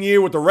 2018 year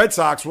with the Red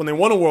Sox when they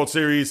won a World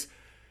Series,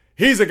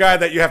 he's a guy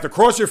that you have to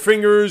cross your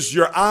fingers,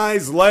 your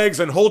eyes, legs,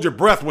 and hold your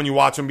breath when you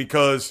watch him,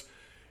 because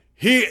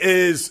he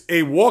is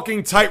a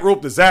walking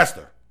tightrope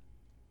disaster.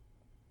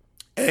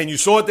 And you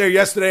saw it there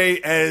yesterday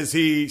as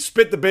he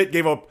spit the bit,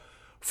 gave up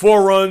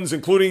 4 runs,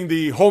 including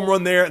the home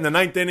run there in the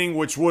 9th inning,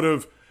 which would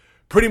have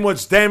pretty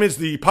much damaged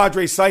the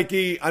Padres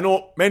psyche. I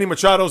know Manny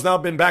Machado's now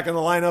been back in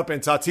the lineup,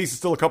 and Tatis is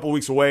still a couple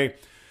weeks away.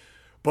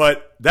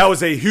 But that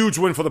was a huge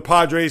win for the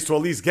Padres to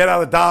at least get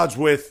out of Dodge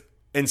with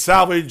and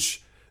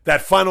salvage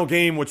that final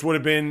game, which would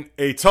have been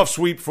a tough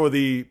sweep for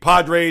the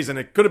Padres. And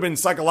it could have been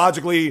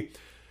psychologically,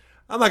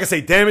 I'm not going to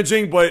say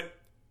damaging, but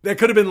that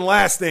could have been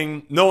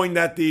lasting, knowing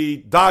that the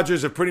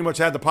Dodgers have pretty much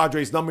had the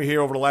Padres number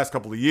here over the last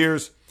couple of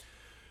years.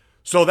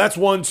 So that's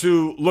one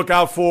to look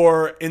out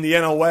for in the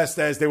NL West,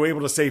 as they were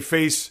able to save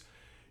face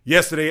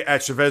yesterday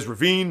at Chavez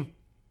Ravine.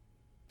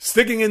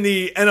 Sticking in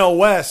the NL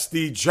West,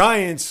 the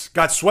Giants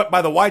got swept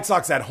by the White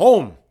Sox at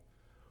home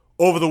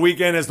over the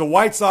weekend, as the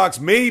White Sox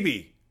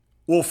maybe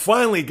will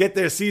finally get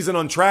their season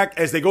on track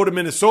as they go to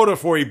Minnesota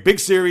for a big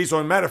series. Or,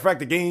 as a matter of fact,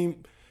 the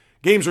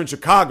games are in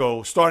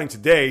Chicago starting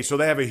today. So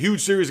they have a huge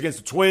series against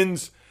the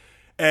Twins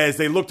as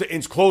they look to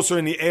inch closer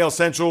in the AL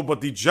Central. But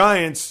the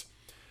Giants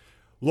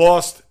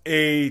lost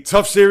a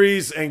tough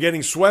series, and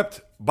getting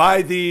swept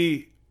by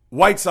the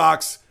White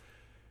Sox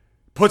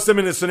puts them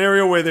in a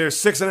scenario where they're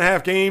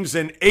 6.5 games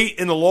and 8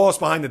 in the loss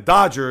behind the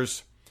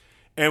Dodgers.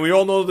 And we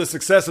all know the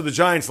success of the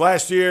Giants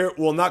last year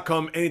will not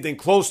come anything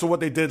close to what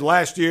they did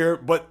last year,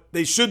 but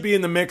they should be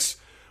in the mix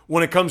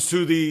when it comes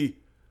to the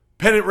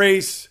pennant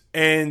race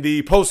and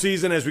the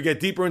postseason as we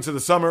get deeper into the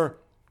summer.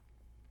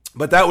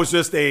 But that was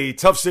just a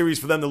tough series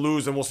for them to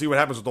lose, and we'll see what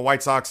happens with the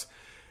White Sox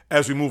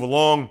as we move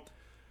along.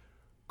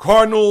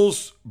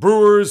 Cardinals,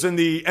 Brewers in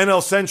the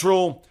NL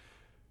Central,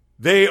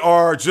 they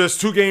are just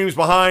 2 games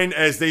behind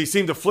as they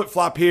seem to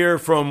flip-flop here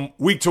from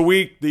week to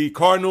week. The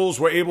Cardinals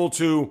were able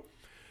to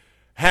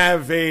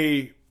have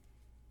maybe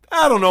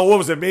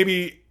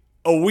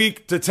a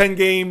week to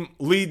 10-game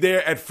lead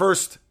there at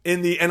first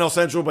in the NL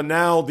Central, but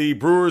now the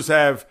Brewers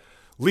have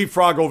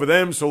leapfrog over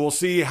them, so we'll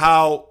see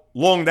how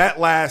long that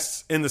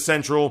lasts in the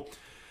Central.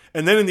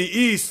 And then in the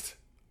East,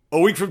 a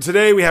week from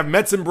today, we have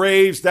Mets and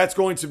Braves. That's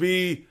going to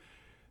be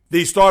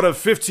the start of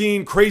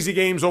 15 crazy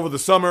games over the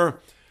summer.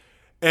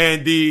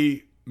 And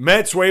the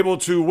Mets were able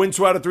to win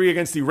 2 out of 3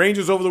 against the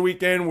Rangers over the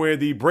weekend, where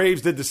the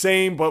Braves did the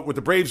same. But with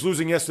the Braves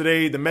losing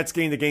yesterday, the Mets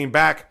gained the game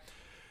back.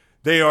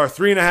 They are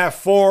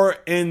 3.5-4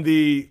 in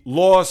the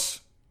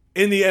loss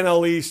in the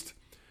NL East.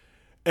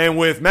 And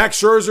with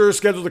Max Scherzer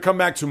scheduled to come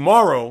back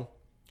tomorrow,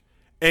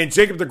 and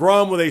Jacob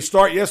deGrom with a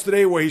start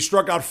yesterday where he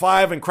struck out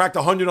 5 and cracked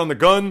 100 on the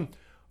gun.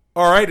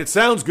 All right, it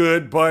sounds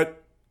good,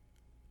 but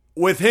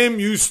with him,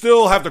 you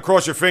still have to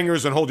cross your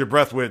fingers and hold your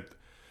breath with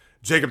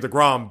Jacob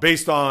deGrom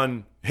based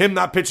on him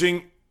not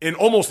pitching in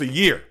almost a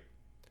year.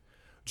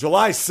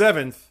 July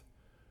 7th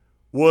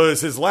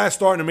was his last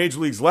start in the major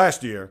leagues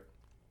last year.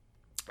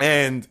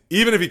 And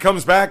even if he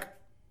comes back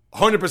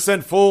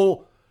 100%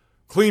 full,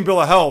 clean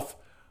bill of health,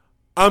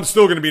 I'm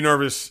still going to be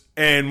nervous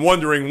and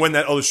wondering when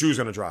that other shoe is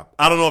going to drop.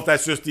 I don't know if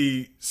that's just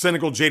the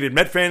cynical, jaded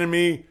Met fan in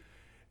me.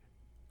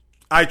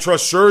 I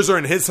trust Scherzer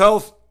and his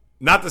health.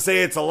 Not to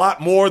say it's a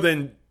lot more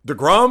than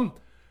deGrom,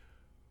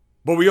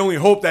 but we only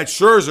hope that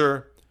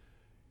Scherzer,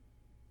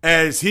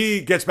 as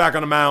he gets back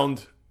on the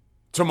mound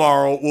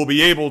tomorrow, will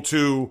be able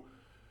to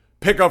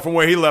pick up from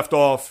where he left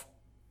off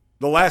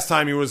the last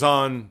time he was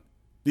on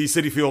the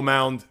Citi Field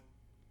mound,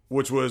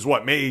 which was,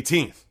 May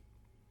 18th.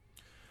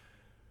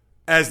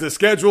 As the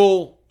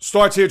schedule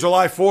starts here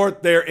July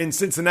 4th, they're in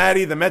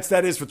Cincinnati, the Mets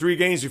that is, for 3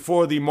 games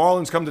before the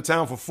Marlins come to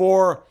town for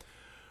 4,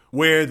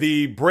 where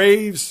the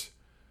Braves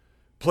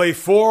play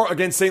 4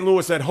 against St.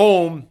 Louis at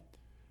home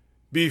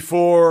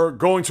before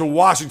going to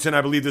Washington,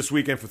 I believe, this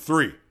weekend for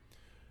 3.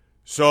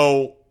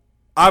 So,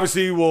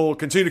 obviously, we'll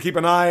continue to keep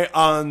an eye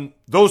on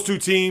those 2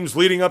 teams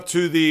leading up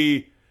to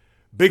the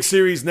big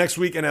series next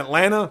week in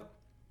Atlanta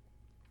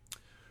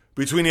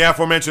between the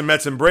aforementioned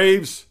Mets and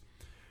Braves.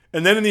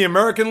 And then in the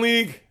American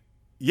League,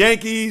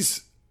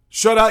 Yankees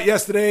shut out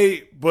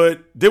yesterday,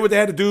 but did what they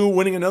had to do,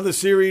 winning another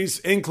series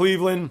in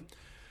Cleveland.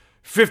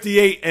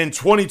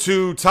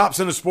 58-22, tops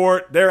in the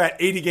sport. They're at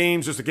 80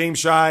 games, just a game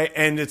shy.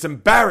 And it's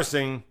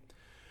embarrassing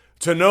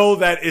to know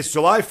that it's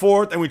July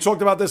 4th, and we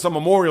talked about this on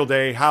Memorial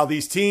Day, how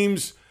these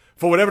teams,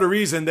 for whatever the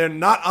reason, they're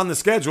not on the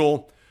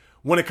schedule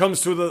when it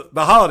comes to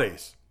the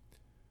holidays.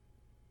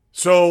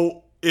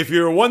 So if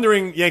you're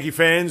wondering, Yankee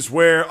fans,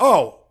 where,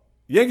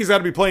 Yankees got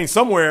to be playing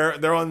somewhere,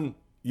 they're on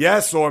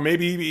Yes or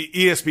maybe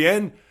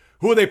ESPN.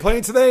 Who are they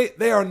playing today?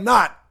 They are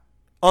not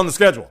on the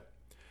schedule.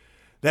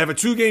 They have a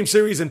 2-game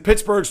series in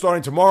Pittsburgh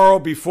starting tomorrow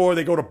before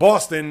they go to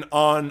Boston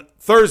on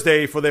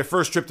Thursday for their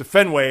first trip to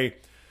Fenway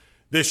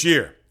this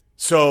year.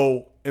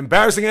 So,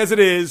 embarrassing as it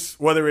is,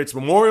 whether it's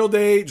Memorial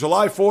Day,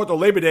 July 4th, or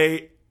Labor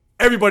Day,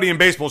 everybody in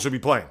baseball should be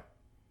playing.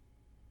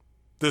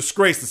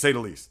 Disgrace, to say the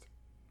least.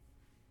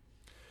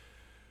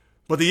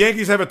 But the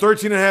Yankees have a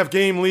 13.5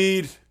 game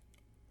lead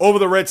over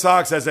the Red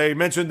Sox. As I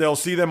mentioned, they'll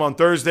see them on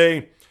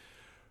Thursday.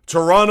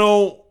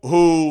 Toronto,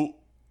 who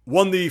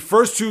won the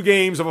first 2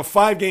 games of a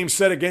 5-game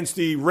set against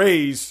the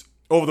Rays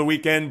over the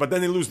weekend, but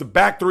then they lose the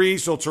back 3,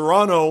 so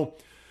Toronto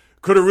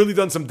could have really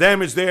done some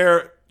damage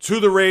there to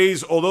the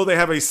Rays, although they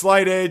have a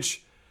slight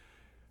edge.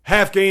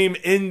 Half game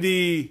in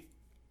the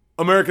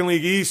American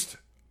League East.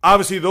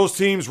 Obviously, those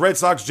teams, Red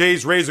Sox,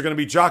 Jays, Rays, are going to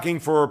be jockeying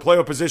for a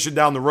playoff position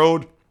down the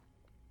road.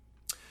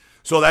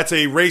 So that's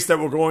a race that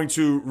we're going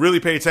to really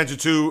pay attention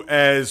to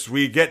as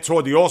we get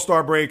toward the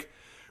All-Star break.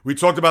 We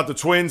talked about the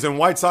Twins and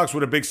White Sox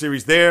with a big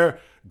series there.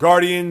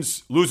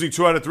 Guardians losing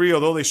 2 out of 3,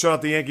 although they shut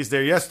out the Yankees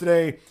there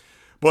yesterday.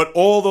 But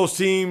all those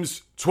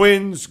teams,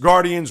 Twins,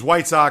 Guardians,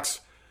 White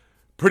Sox,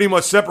 pretty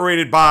much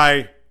separated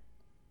by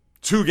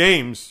 2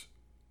 games.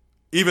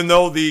 Even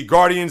though the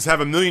Guardians have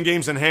 1,000,000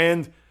 games in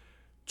hand,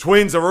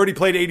 Twins have already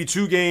played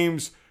 82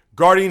 games.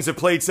 Guardians have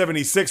played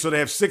 76, so they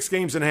have 6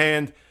 games in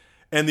hand.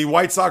 And the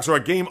White Sox are a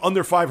game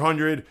under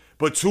 500,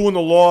 but 2 in the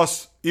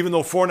loss, even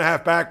though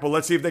 4.5 back. But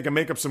let's see if they can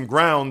make up some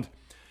ground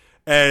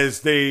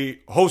as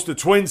they host the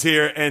Twins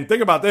here. And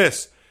think about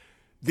this.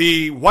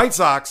 The White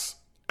Sox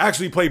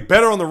actually play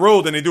better on the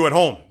road than they do at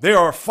home. They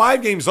are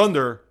 5 games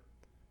under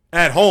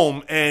at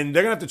home, and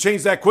they're going to have to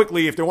change that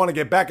quickly if they want to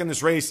get back in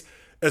this race,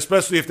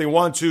 especially if they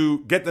want to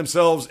get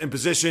themselves in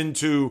position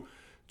to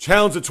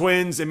challenge the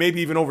Twins and maybe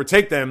even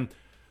overtake them.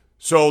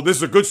 So this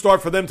is a good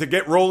start for them to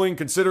get rolling,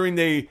 considering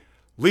they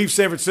leave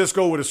San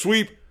Francisco with a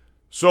sweep.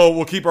 So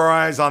we'll keep our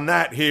eyes on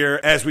that here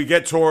as we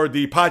get toward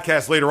the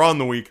podcast later on in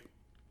the week.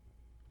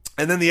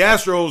 And then the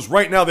Astros,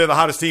 right now, they're the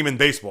hottest team in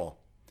baseball.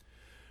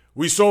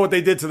 We saw what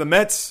they did to the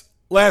Mets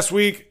last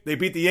week. They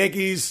beat the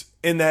Yankees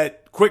in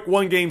that quick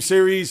 1-game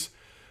series,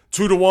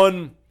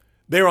 2-1.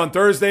 They were on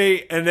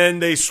Thursday, and then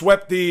they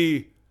swept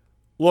the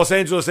Los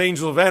Angeles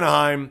Angels of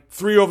Anaheim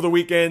 3 over the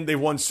weekend. They've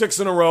won 6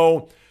 in a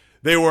row.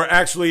 They were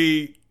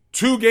actually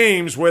 2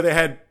 games where they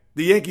had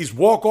the Yankees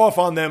walk off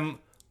on them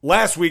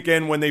last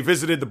weekend when they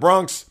visited the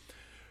Bronx.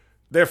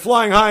 They're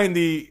flying high in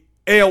the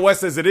AL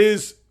West as it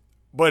is,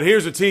 but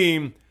here's a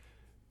team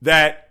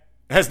that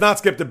has not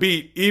skipped a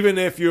beat, even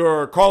if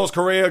you're Carlos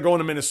Correa going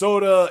to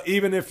Minnesota,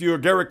 even if you're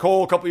Garrett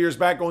Cole a couple years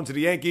back going to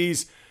the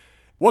Yankees.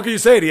 What can you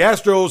say? The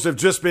Astros have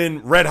just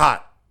been red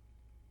hot.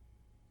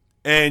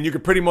 And you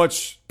could pretty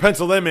much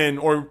pencil them in,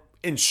 or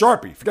in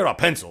Sharpie. Forget about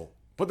pencil.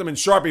 Put them in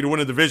Sharpie to win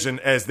a division,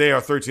 as they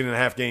are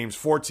 13.5 games,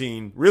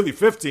 14, really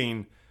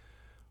 15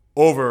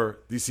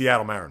 over the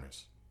Seattle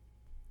Mariners.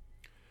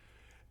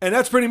 And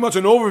that's pretty much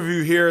an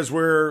overview here, as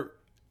we're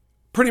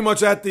pretty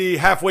much at the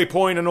halfway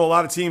point. I know a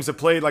lot of teams have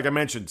played, like I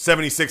mentioned,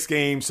 76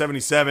 games,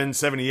 77,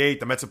 78.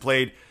 The Mets have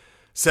played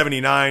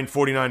 79,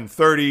 49, and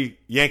 30.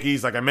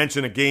 Yankees, like I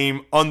mentioned, a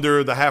game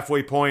under the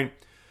halfway point.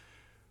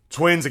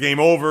 Twins, a game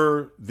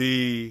over.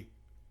 The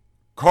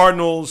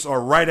Cardinals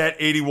are right at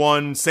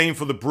 81. Same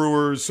for the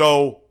Brewers.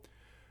 So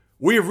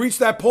we have reached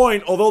that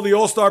point. Although the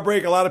All-Star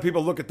break, a lot of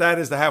people look at that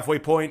as the halfway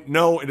point.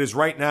 No, it is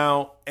right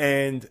now.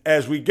 And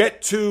as we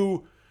get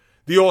to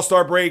the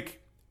All-Star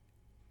break,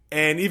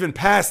 and even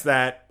past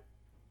that,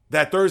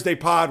 that Thursday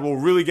pod will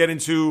really get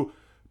into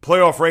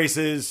playoff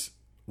races,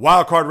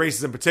 wild card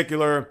races in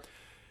particular.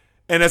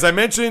 And as I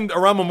mentioned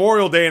around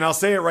Memorial Day, and I'll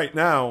say it right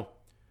now,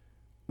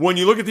 when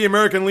you look at the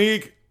American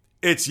League,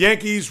 it's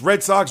Yankees,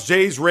 Red Sox,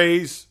 Jays,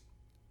 Rays,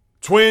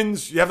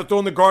 Twins. You have to throw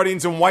in the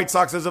Guardians and White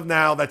Sox as of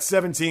now. That's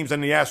 7 teams,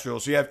 and the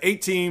Astros. So you have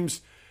 8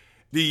 teams.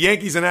 The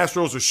Yankees and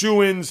Astros are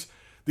shoo-ins.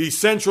 The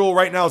Central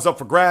right now is up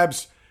for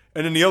grabs.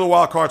 And then the other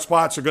wild card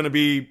spots are going to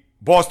be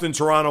Boston,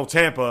 Toronto,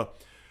 Tampa.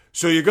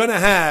 So you're going to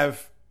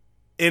have,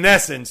 in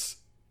essence,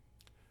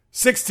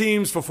 6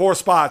 teams for 4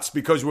 spots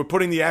because we're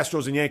putting the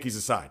Astros and Yankees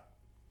aside.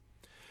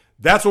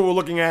 That's what we're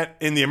looking at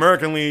in the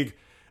American League.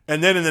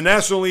 And then in the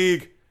National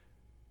League,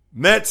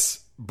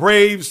 Mets,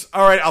 Braves.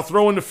 All right, I'll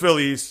throw in the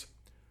Phillies.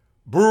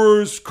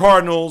 Brewers,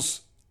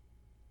 Cardinals,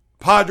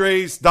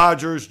 Padres,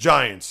 Dodgers,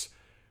 Giants.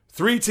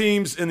 3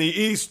 teams in the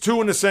East, 2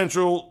 in the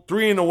Central,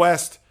 3 in the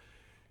West.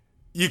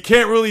 You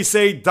can't really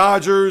say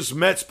Dodgers,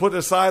 Mets put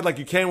aside like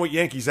you can with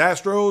Yankees,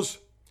 Astros,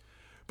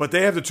 but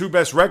they have the 2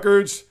 best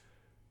records.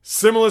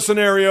 Similar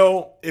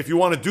scenario. If you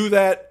want to do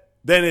that,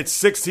 then it's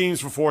 6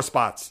 teams for 4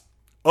 spots.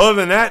 Other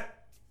than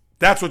that,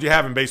 that's what you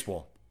have in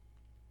baseball.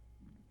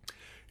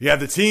 You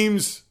have the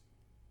teams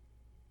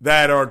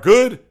that are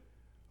good,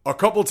 a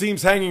couple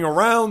teams hanging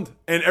around,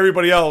 and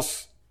everybody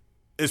else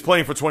is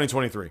playing for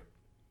 2023.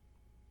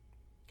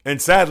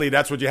 And sadly,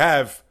 that's what you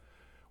have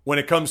when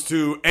it comes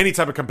to any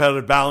type of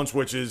competitive balance,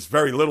 which is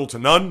very little to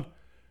none.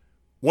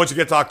 Once you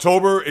get to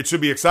October, it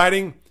should be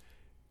exciting.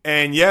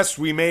 And yes,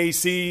 we may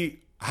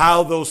see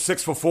how those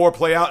 6 for 4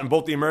 play out in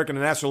both the American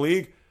and National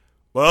League.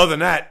 But other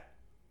than that,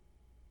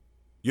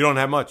 you don't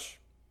have much.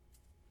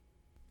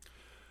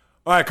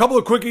 All right, a couple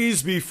of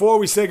quickies before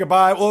we say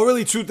goodbye. Well,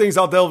 really 2 things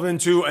I'll delve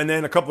into, and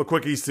then a couple of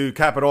quickies to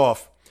cap it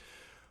off.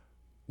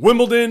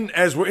 Wimbledon,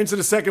 as we're into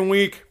the second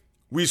week,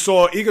 we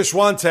saw Iga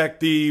Swiatek,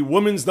 the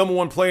women's number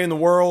 1 player in the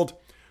world,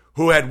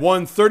 who had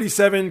won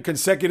 37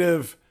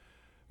 consecutive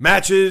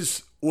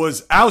matches,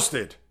 was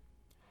ousted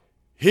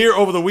here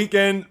over the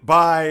weekend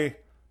by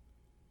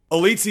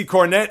Elitsi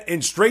Cornet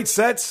in straight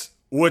sets,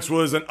 which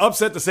was an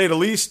upset to say the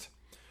least.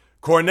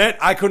 Cornet,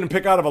 I couldn't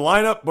pick out of a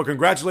lineup, but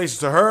congratulations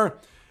to her.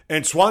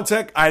 And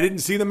Swiatek, I didn't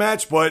see the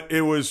match, but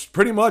it was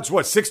pretty much,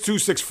 6-2,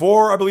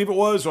 6-4, I believe it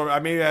was, or I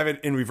may have it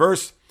in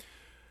reverse.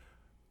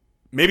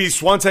 Maybe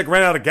Swiatek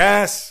ran out of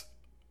gas.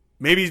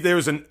 Maybe there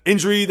was an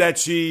injury that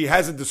she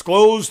hasn't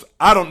disclosed.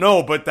 I don't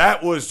know, but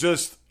that was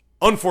just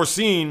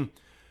unforeseen,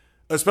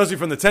 especially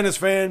from the tennis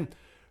fan.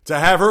 To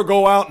have her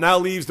go out now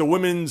leaves the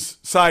women's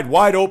side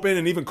wide open,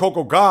 and even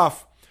Coco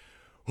Gauff,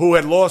 who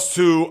had lost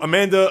to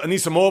Amanda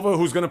Anisimova,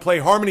 who's going to play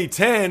Harmony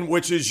Tan,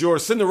 which is your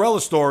Cinderella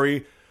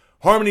story.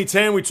 Harmony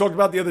Tan, we talked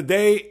about the other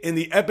day in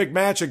the epic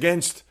match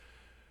against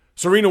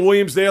Serena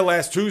Williams there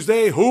last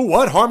Tuesday. Who?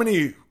 What?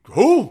 Harmony?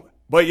 Who?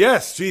 But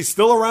yes, she's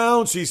still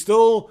around. She's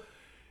still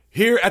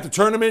here at the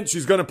tournament.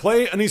 She's going to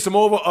play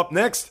Anisimova up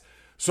next.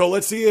 So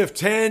let's see if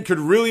Tan could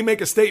really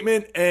make a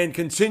statement and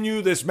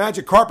continue this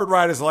magic carpet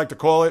ride, as I like to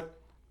call it,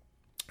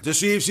 to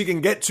see if she can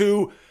get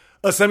to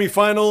a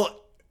semifinal,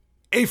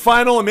 a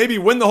final, and maybe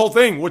win the whole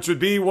thing, which would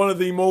be one of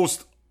the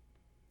most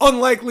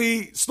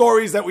unlikely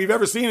stories that we've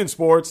ever seen in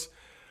sports.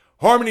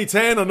 Harmony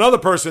Tan, another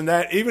person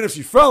that even if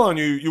she fell on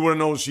you, you wouldn't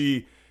know who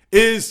she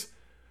is.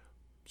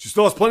 She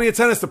still has plenty of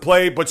tennis to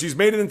play, but she's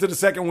made it into the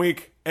second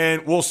week,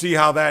 and we'll see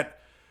how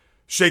that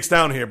shakes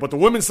down here. But the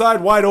women's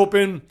side, wide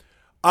open.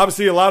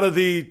 Obviously, a lot of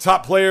the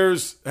top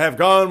players have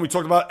gone. We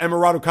talked about Emma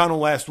Raducanu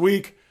last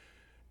week,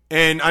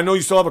 and I know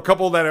you still have a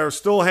couple that are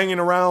still hanging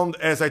around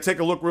as I take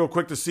a look real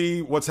quick to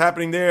see what's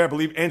happening there. I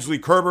believe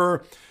Angelique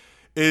Kerber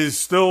is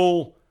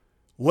still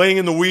laying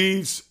in the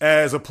weeds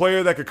as a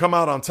player that could come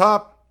out on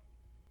top.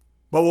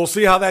 But we'll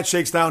see how that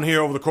shakes down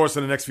here over the course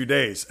of the next few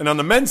days. And on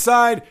the men's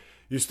side,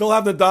 you still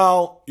have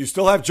Nadal. You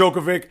still have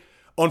Djokovic.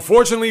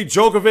 Unfortunately,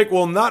 Djokovic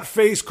will not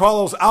face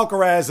Carlos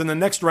Alcaraz in the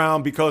next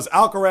round because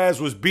Alcaraz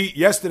was beat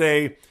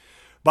yesterday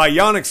by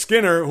Jannik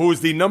Sinner, who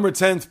is the number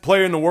 10th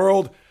player in the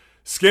world.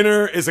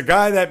 Skinner is a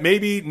guy that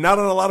maybe not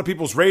on a lot of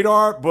people's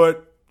radar,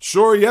 but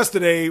sure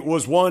yesterday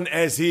was one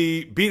as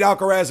he beat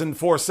Alcaraz in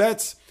 4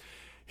 sets.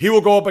 He will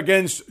go up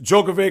against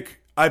Djokovic,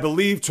 I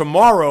believe,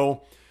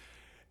 tomorrow.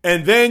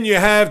 And then you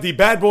have the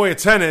bad boy of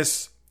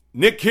tennis,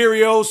 Nick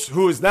Kyrgios,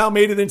 who has now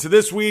made it into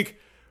this week,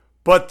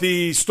 But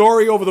the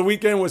story over the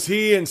weekend was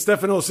he and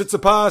Stefanos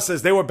Tsitsipas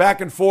as they were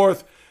back and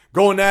forth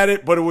going at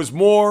it, but it was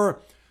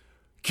more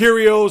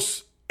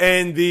Kyrgios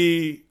and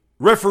the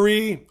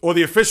referee or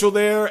the official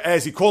there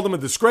as he called him a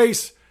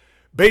disgrace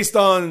based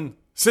on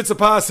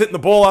Tsitsipas hitting the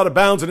ball out of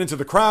bounds and into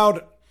the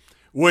crowd,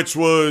 which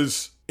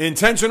was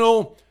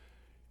intentional.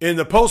 In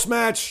the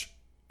post-match,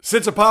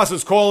 Tsitsipas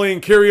is calling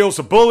Kyrgios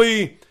a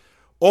bully,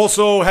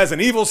 also has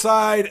an evil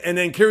side, and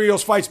then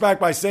Kyrgios fights back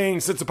by saying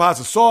Tsitsipas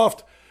is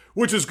soft,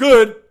 which is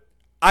good.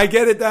 I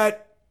get it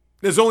that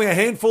there's only a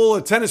handful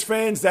of tennis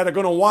fans that are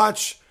going to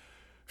watch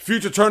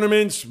future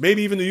tournaments,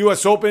 maybe even the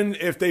U.S. Open,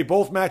 if they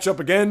both match up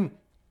again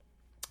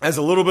as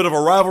a little bit of a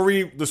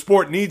rivalry. The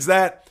sport needs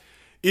that,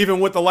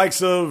 even with the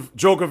likes of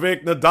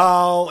Djokovic,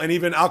 Nadal, and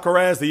even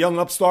Alcaraz, the young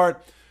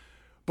upstart.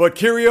 But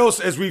Kyrgios,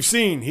 as we've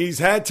seen, he's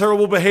had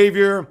terrible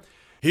behavior.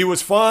 He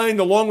was fined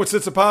along with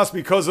Tsitsipas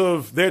because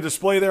of their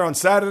display there on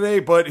Saturday,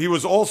 but he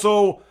was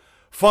also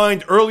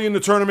fined early in the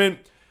tournament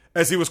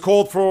as he was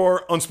called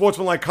for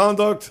unsportsmanlike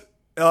conduct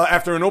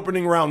after an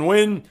opening round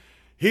win.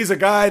 He's a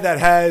guy that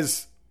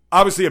has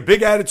obviously a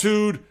big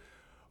attitude.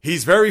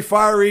 He's very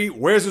fiery,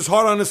 wears his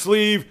heart on his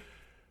sleeve,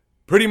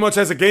 pretty much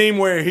has a game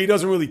where he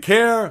doesn't really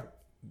care,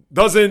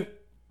 doesn't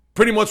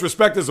pretty much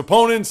respect his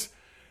opponents,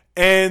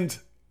 and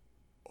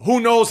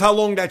who knows how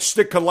long that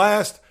shtick could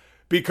last,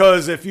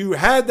 because if you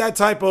had that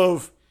type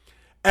of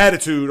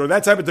attitude or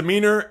that type of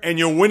demeanor and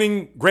you're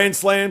winning Grand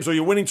Slams or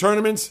you're winning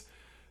tournaments,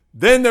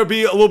 then there'll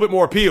be a little bit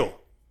more appeal.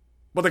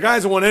 But the guy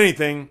hasn't won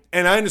anything,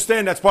 and I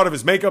understand that's part of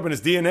his makeup and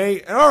his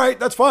DNA, and all right,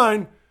 that's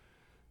fine.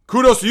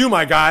 Kudos to you,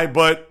 my guy,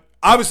 but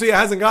obviously it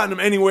hasn't gotten him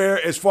anywhere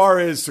as far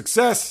as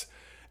success,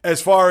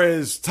 as far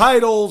as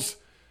titles,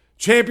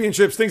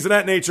 championships, things of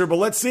that nature. But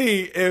let's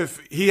see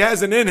if he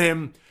has it in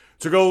him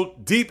to go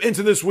deep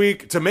into this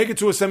week, to make it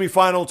to a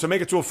semifinal, to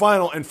make it to a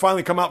final, and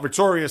finally come out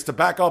victorious to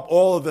back up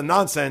all of the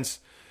nonsense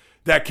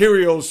that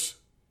Kyrgios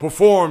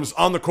performs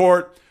on the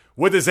court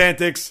with his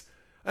antics.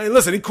 I mean,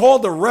 listen, he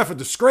called the ref a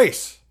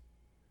disgrace.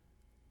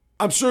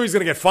 I'm sure he's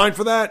going to get fined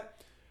for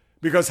that,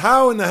 because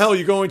how in the hell are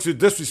you going to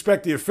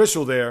disrespect the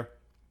official there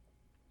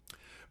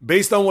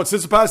based on what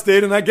Tsitsipas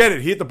did? And I get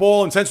it. He hit the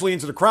ball intentionally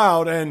into the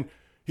crowd, and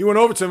he went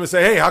over to him and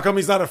said, hey, how come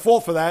he's not at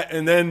fault for that?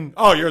 And then,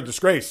 oh, you're a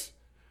disgrace.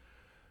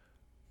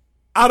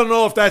 I don't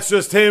know if that's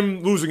just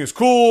him losing his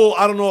cool.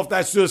 I don't know if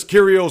that's just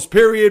Kyrgios,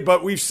 period.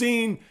 But we've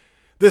seen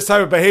this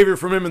type of behavior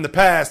from him in the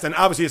past, and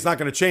obviously it's not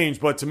going to change.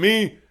 But to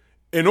me,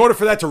 in order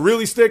for that to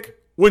really stick,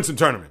 win some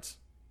tournaments.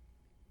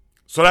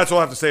 So that's all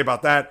I have to say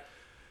about that.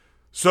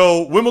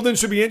 So Wimbledon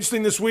should be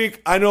interesting this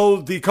week. I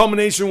know the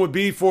culmination would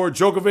be for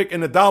Djokovic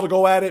and Nadal to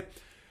go at it.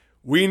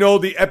 We know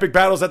the epic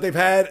battles that they've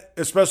had,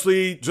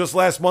 especially just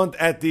last month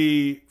at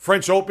the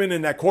French Open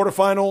in that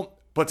quarterfinal.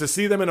 But to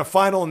see them in a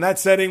final in that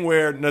setting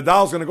where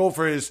Nadal's going to go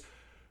for his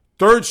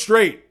third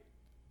straight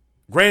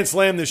Grand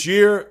Slam this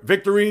year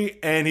victory,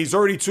 and he's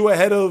already 2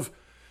 ahead of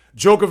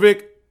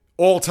Djokovic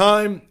all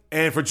time.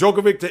 And for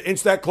Djokovic to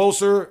inch that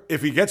closer,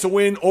 if he gets a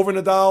win over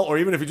Nadal, or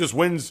even if he just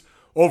wins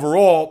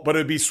overall, but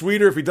it'd be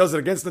sweeter if he does it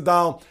against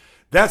Nadal.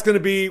 That's going to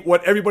be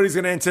what everybody's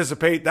going to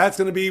anticipate. That's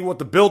going to be what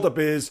the buildup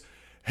is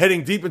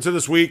heading deep into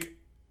this week.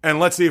 And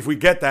let's see if we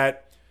get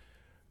that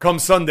come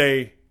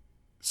Sunday,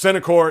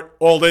 Center Court,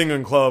 Old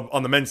England Club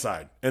on the men's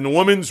side. And the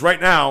women's, right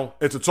now,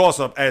 it's a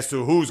toss-up as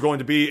to who's going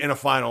to be in a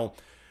final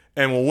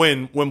and will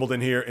win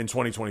Wimbledon here in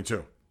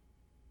 2022.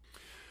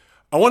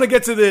 I want to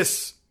get to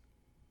this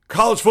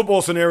college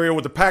football scenario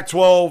with the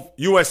Pac-12,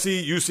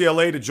 USC,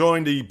 UCLA to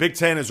join the Big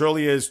Ten as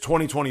early as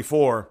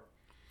 2024.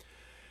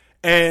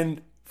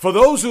 And for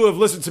those who have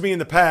listened to me in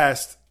the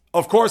past,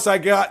 of course, I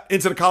got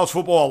into the college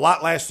football a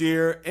lot last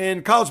year,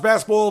 and college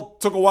basketball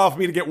took a while for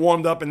me to get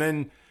warmed up. And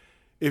then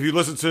if you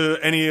listen to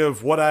any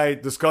of what I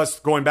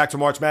discussed going back to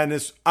March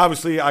Madness,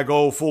 obviously I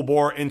go full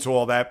bore into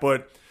all that.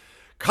 But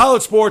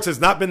college sports has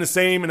not been the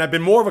same, and I've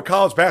been more of a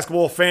college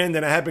basketball fan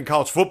than I have been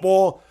college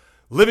football.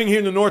 Living here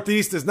in the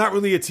Northeast is not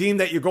really a team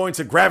that you're going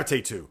to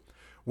gravitate to.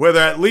 Whether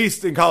at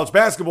least in college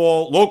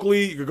basketball,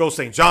 locally, you could go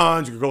St.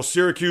 John's, you could go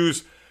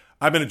Syracuse.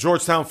 I've been a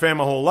Georgetown fan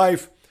my whole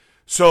life.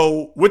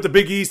 So with the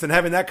Big East and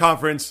having that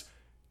conference,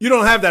 you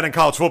don't have that in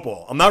college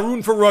football. I'm not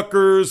rooting for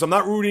Rutgers. I'm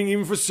not rooting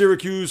even for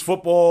Syracuse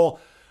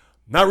football.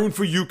 Not rooting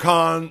for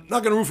UConn.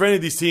 Not going to root for any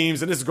of these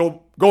teams. And this is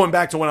going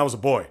back to when I was a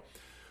boy.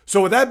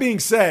 So with that being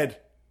said,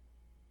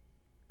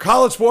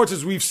 college sports,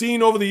 as we've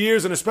seen over the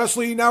years, and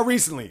especially now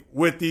recently,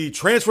 with the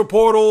transfer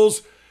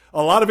portals,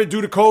 a lot of it due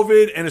to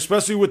COVID, and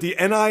especially with the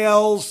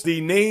NILs, the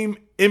name,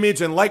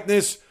 image, and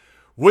likeness,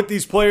 with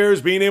these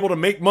players being able to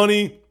make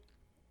money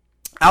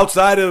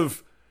outside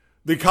of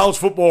the college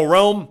football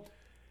realm.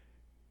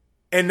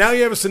 And now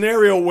you have a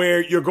scenario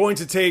where you're going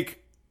to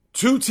take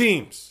 2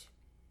 teams,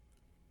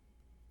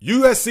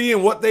 USC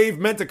and what they've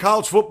meant to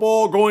college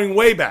football going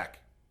way back.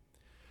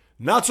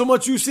 Not so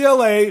much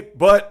UCLA,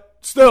 but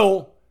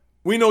still,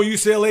 we know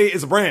UCLA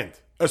is a brand,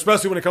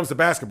 especially when it comes to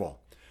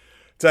basketball.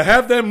 To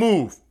have them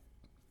move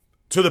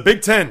to the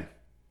Big Ten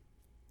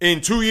in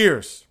 2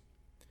 years,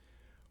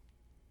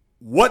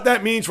 what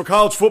that means for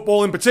college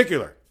football in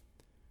particular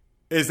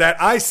is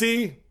that I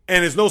see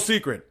and it's no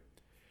secret,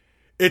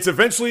 it's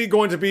eventually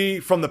going to be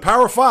from the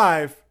Power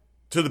 5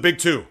 to the Big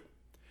 2.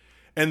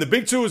 And the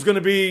Big 2 is going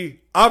to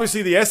be,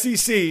 obviously, the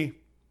SEC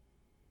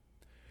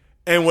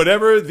and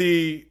whatever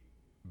the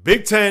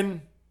Big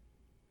 10,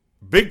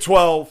 Big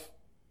 12,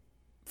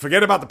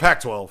 forget about the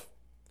Pac-12,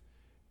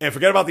 and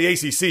forget about the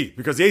ACC,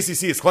 because the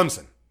ACC is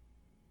Clemson.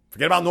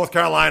 Forget about North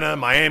Carolina,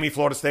 Miami,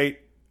 Florida State.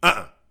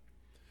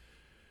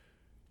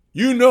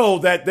 You know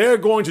that they're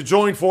going to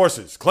join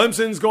forces.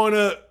 Clemson's going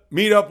to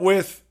meet up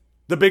with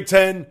the Big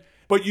 10,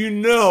 but you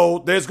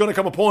know there's going to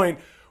come a point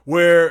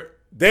where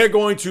they're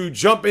going to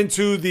jump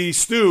into the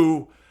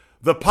stew,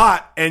 the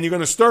pot, and you're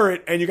going to stir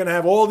it, and you're going to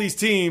have all these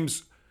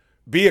teams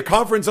be a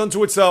conference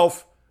unto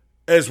itself,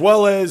 as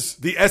well as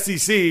the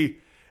SEC,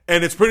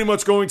 and it's pretty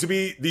much going to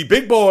be the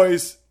big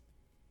boys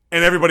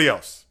and everybody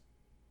else.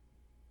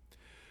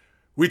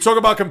 We talk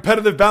about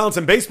competitive balance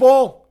in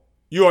baseball.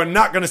 You are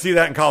not going to see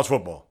that in college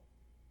football.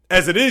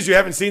 As it is, you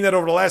haven't seen that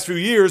over the last few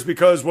years,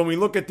 because when we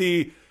look at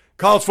the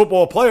college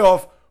football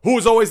playoff, who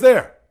was always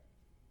there?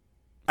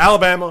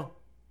 Alabama,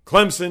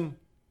 Clemson,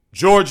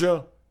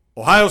 Georgia,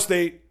 Ohio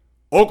State,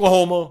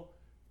 Oklahoma.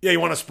 Yeah, you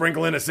want to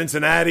sprinkle in a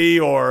Cincinnati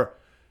or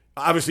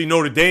obviously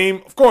Notre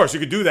Dame. Of course, you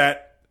could do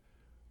that.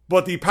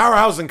 But the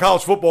powerhouses in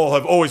college football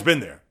have always been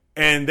there,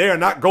 and they are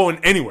not going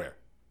anywhere.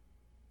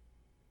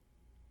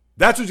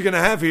 That's what you're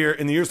going to have here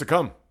in the years to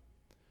come.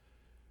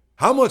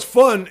 How much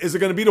fun is it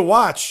going to be to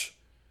watch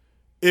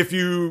if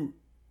you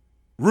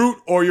root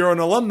or you're an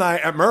alumni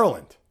at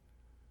Maryland?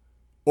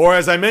 Or,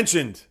 as I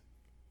mentioned,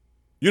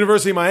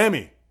 University of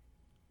Miami,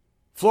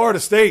 Florida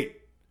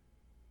State.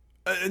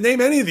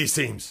 Name any of these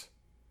teams.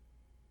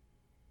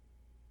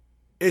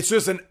 It's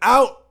just an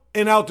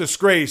out-and-out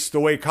disgrace the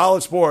way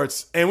college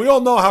sports, and we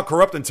all know how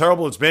corrupt and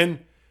terrible it's been.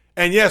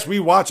 And yes, we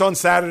watch on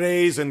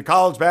Saturdays and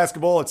college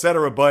basketball,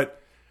 etc.,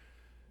 but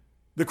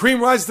the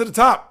cream rises to the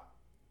top.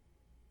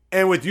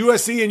 And with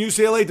USC and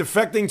UCLA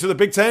defecting to the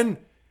Big Ten,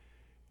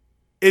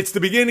 it's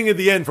the beginning of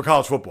the end for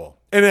college football.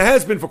 And it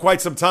has been for quite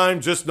some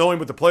time, just knowing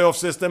with the playoff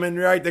system. And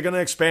right, they're going to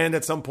expand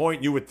at some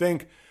point, you would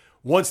think,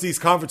 once these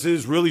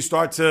conferences really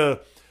start to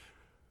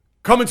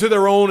come into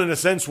their own, in a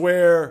sense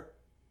where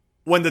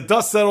when the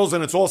dust settles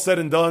and it's all said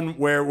and done,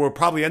 where we'll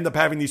probably end up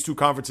having these two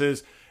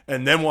conferences,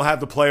 and then we'll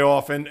have the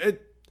playoff.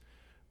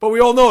 But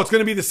we all know it's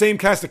going to be the same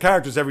cast of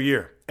characters every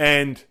year.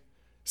 And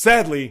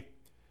sadly,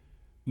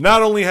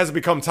 not only has it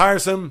become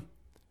tiresome,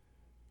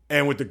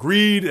 and with the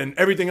greed and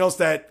everything else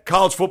that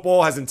college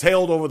football has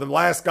entailed over the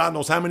last God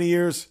knows how many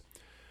years,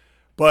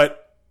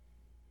 but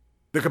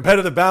the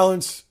competitive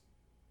balance,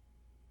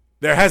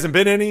 there hasn't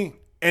been any,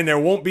 and there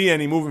won't be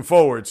any moving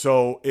forward.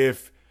 So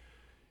if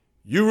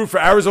you root for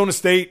Arizona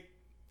State,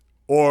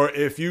 or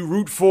if you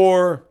root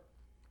for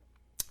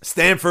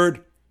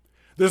Stanford,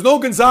 there's no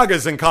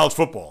Gonzagas in college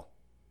football.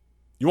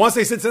 You want to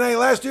say Cincinnati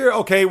last year?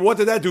 Okay, what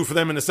did that do for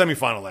them in the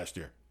semifinal last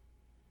year?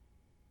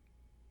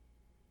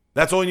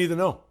 That's all you need to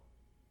know.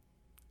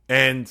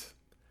 And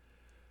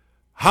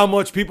how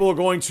much people are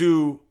going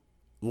to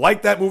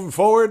like that moving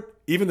forward,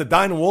 even the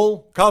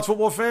dyed-in-the-wool college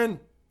football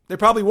fan, they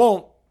probably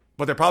won't,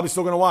 but they're probably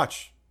still going to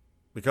watch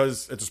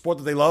because it's a sport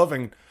that they love,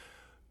 and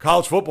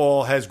college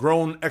football has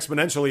grown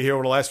exponentially here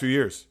over the last few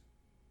years.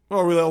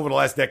 Well, really over the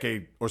last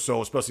decade or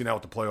so, especially now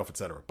with the playoff,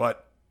 etc.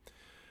 But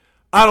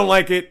I don't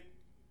like it.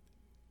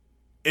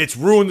 It's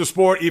ruined the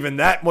sport even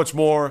that much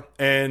more.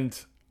 And,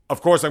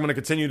 of course, I'm going to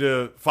continue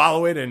to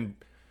follow it and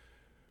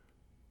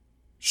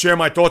share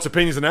my thoughts,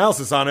 opinions,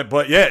 analysis on it.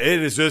 But, yeah,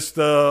 it is just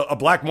a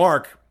black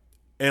mark.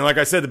 And like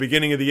I said, the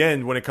beginning of the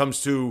end when it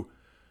comes to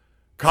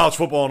college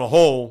football on a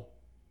whole,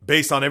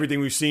 based on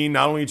everything we've seen,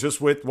 not only just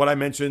with what I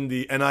mentioned,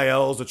 the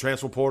NILs, the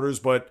transfer porters,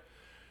 but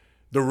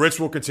the rich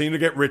will continue to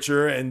get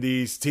richer, and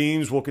these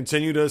teams will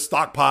continue to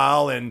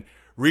stockpile and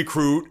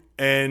recruit,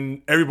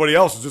 and everybody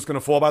else is just going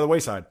to fall by the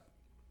wayside.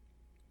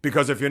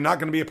 Because if you're not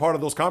going to be a part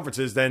of those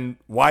conferences, then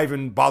why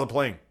even bother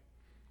playing?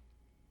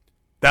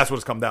 That's what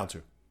it's come down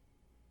to.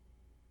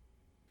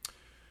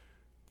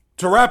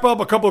 To wrap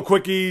up, a couple of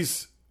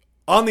quickies.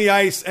 On the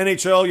ice,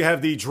 NHL, you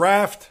have the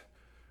draft,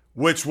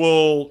 which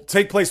will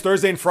take place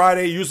Thursday and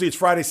Friday. Usually it's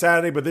Friday,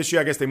 Saturday, but this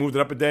year I guess they moved it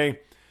up a day.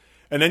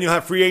 And then you'll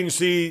have free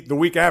agency the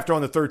week after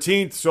on the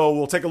 13th, so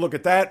we'll take a look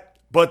at that.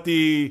 But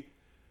the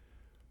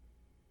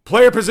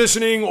player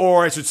positioning,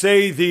 or I should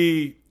say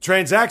the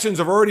transactions,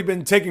 have already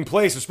been taking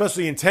place,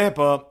 especially in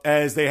Tampa,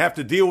 as they have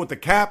to deal with the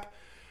cap,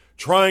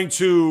 trying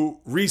to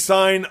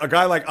re-sign a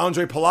guy like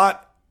Andre Palat.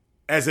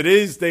 As it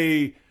is,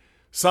 they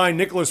signed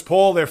Nicholas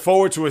Paul, their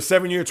forward, to a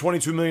 7-year,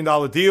 $22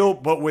 million deal.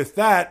 But with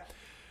that,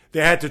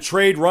 they had to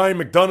trade Ryan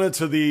McDonough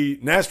to the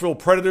Nashville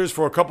Predators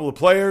for a couple of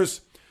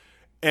players.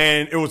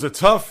 And it was a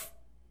tough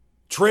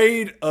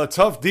trade, a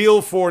tough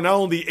deal for not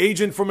only the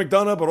agent for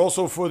McDonough, but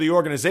also for the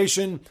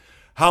organization,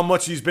 how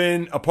much he's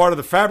been a part of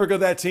the fabric of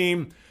that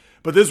team.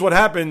 But this is what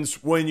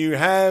happens when you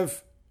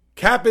have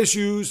cap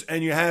issues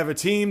and you have a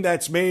team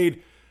that's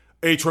made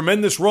a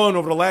tremendous run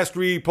over the last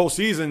 3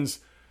 postseasons.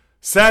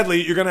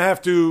 Sadly, you're going to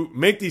have to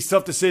make these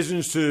tough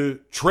decisions to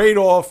trade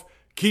off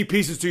key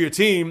pieces to your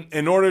team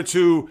in order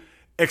to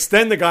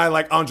extend a guy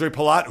like Andre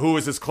Palat, who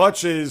is as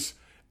clutch as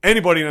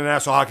anybody in the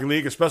National Hockey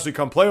League, especially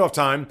come playoff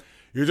time.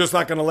 You're just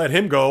not going to let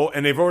him go.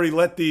 And they've already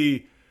let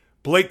the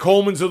Blake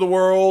Colemans of the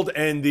world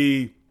and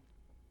the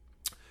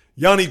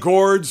Yanni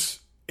Gourds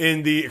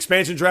in the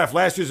expansion draft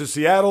last year to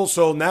Seattle.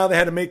 So now they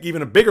had to make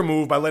even a bigger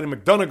move by letting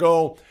McDonough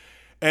go.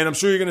 And I'm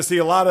sure you're going to see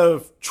a lot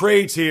of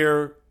trades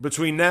here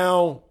between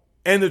now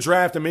and the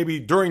draft and maybe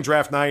during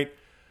draft night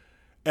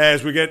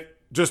as we get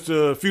just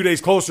a few days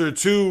closer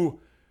to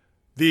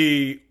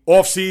the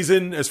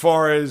offseason as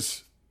far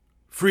as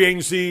free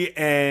agency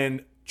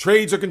and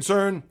trades are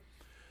concerned.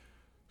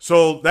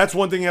 So that's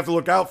one thing you have to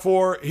look out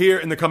for here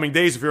in the coming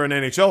days if you're an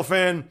NHL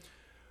fan.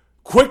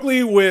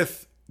 Quickly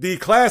with the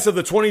class of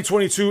the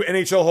 2022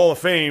 NHL Hall of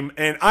Fame,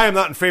 and I am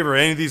not in favor of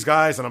any of these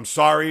guys, and I'm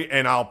sorry,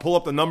 and I'll pull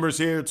up the numbers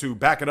here to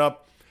back it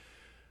up.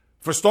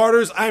 For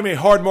starters, I am a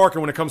hard marker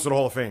when it comes to the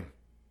Hall of Fame.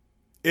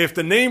 If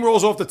the name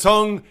rolls off the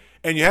tongue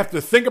and you have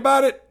to think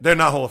about it, they're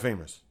not Hall of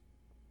Famers.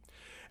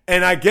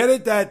 And I get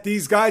it that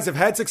these guys have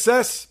had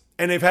success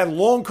and they've had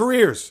long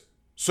careers,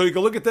 so you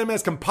can look at them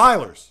as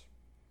compilers.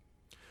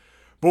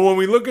 But when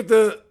we look at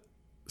the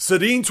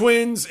Sedin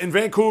twins in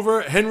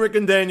Vancouver, Henrik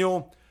and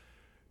Daniel,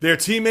 their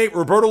teammate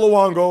Roberto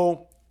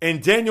Luongo,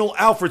 and Daniel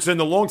Alfredsson,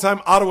 the longtime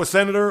Ottawa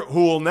Senator,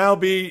 who will now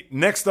be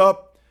next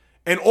up,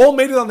 and all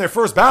made it on their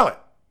first ballot.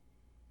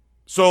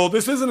 So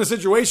this isn't a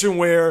situation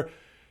where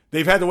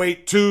they've had to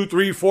wait 2,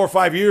 3, 4,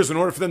 5 years in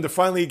order for them to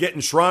finally get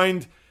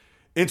enshrined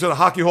into the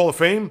Hockey Hall of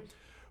Fame.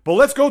 But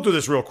let's go through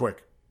this real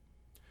quick.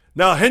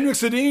 Now, Henrik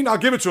Sedin, I'll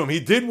give it to him. He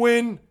did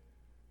win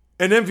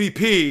an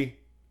MVP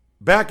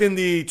back in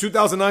the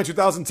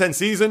 2009-2010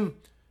 season.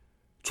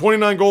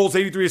 29 goals,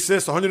 83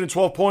 assists,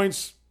 112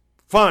 points.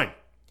 Fine.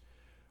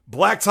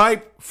 Black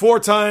type, 4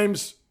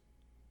 times,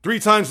 3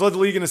 times led the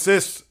league in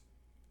assists,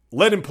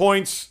 led in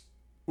points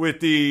with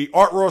the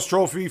Art Ross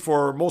Trophy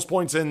for most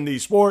points in the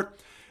sport,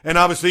 and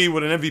obviously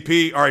with an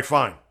MVP, all right,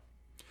 fine.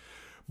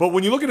 But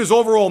when you look at his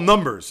overall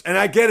numbers, and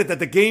I get it that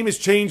the game has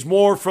changed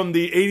more from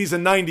the 80s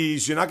and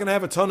 90s, you're not going to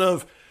have a ton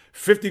of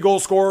 50-goal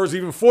scorers,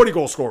 even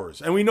 40-goal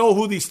scorers, and we know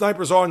who these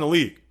snipers are in the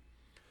league.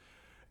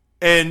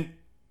 And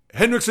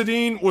Henrik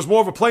Sedin was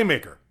more of a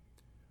playmaker,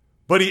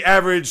 but he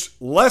averaged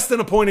less than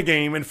a point a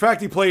game. In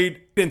fact, he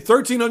played in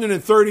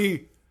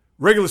 1,330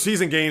 regular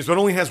season games, but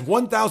only has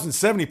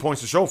 1,070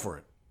 points to show for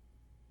it.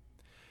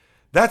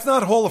 That's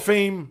not Hall of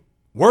Fame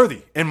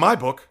worthy in my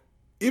book,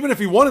 even if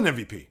he won an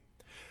MVP.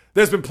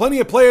 There's been plenty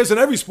of players in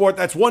every sport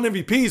that's won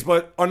MVPs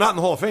but are not in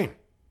the Hall of Fame.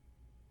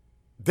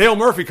 Dale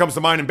Murphy comes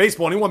to mind in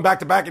baseball, and he won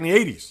back-to-back in the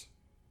 80s.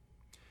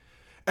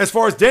 As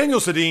far as Daniel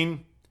Sedin,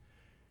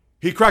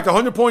 he cracked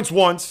 100 points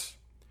once.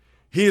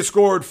 He has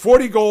scored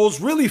 40 goals,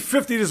 really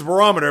 50 is a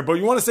barometer, but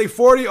you want to say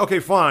 40? Okay,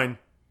 fine.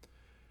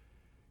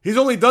 He's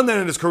only done that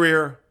in his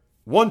career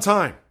one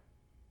time.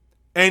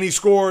 And he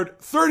scored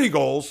 30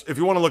 goals, if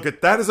you want to look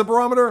at that as a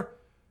barometer,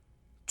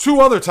 2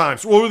 other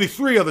times. Well, really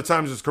 3 other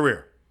times in his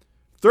career.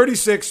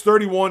 36,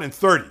 31, and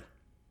 30.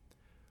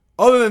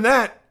 Other than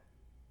that,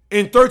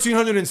 in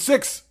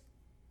 1,306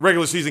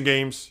 regular season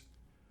games,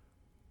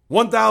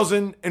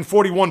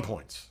 1,041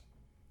 points.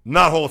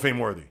 Not Hall of Fame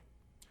worthy.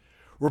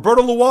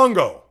 Roberto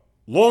Luongo,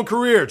 long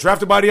career,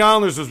 drafted by the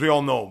Islanders, as we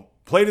all know.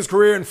 Played his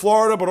career in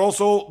Florida, but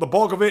also the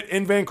bulk of it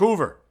in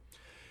Vancouver.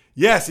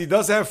 Yes, he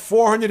does have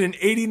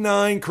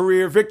 489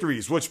 career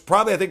victories, which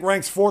probably I think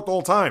ranks 4th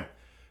all time.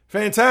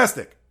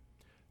 Fantastic.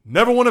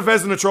 Never won a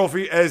Vezina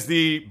Trophy as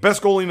the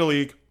best goalie in the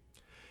league.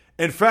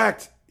 In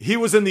fact, he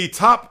was in the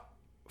top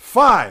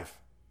 5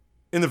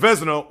 in the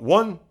Vezina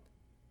 1,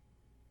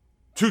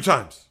 2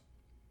 times.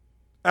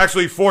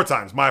 Actually, 4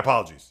 times. My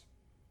apologies.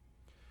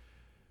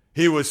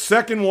 He was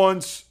second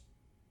once,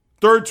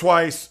 third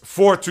twice,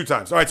 fourth 2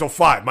 times. All right, so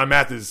 5. My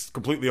math is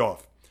completely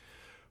off.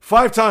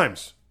 5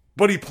 times.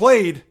 But he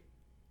played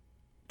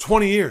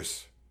 20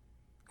 years.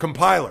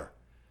 Compiler.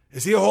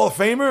 Is he a Hall of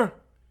Famer?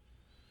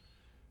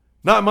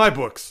 Not in my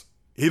books.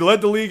 He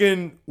led the league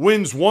in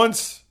wins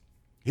once.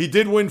 He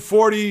did win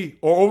 40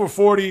 or over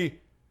 40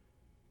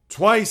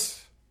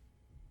 twice.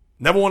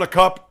 Never won a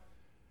cup.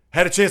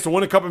 Had a chance to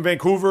win a cup in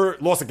Vancouver.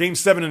 Lost a game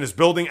 7 in his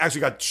building.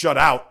 Actually got shut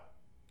out.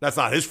 That's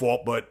not his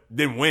fault, but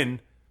didn't win.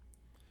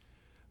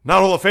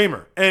 Not Hall of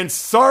Famer. And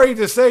sorry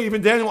to say,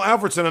 even Daniel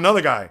Alfredsson,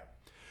 another guy,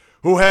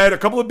 who had a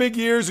couple of big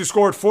years, who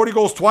scored 40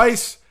 goals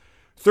twice,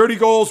 30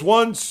 goals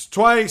once,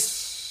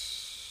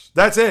 twice.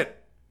 That's it.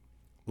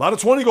 A lot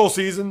of 20-goal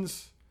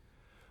seasons.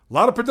 A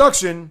lot of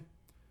production.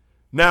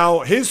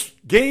 Now, his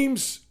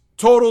games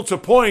total to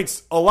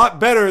points a lot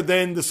better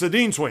than the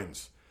Sedin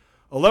twins.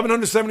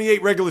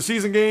 1,178 regular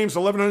season games,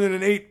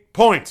 1,108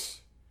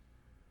 points.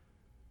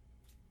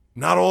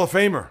 Not Hall of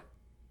Famer.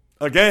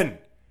 Again,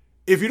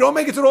 if you don't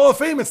make it to the Hall of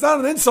Fame, it's not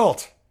an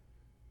insult.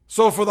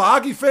 So for the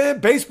hockey fan,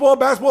 baseball,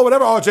 basketball,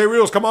 whatever, oh, Jay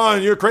Reels, come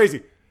on, you're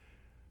crazy.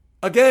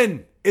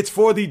 Again, it's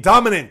for the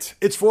dominant.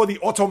 It's for the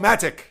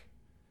automatic.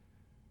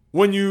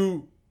 When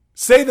you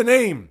say the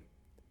name,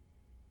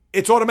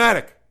 it's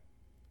automatic.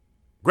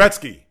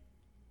 Gretzky,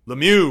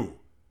 Lemieux,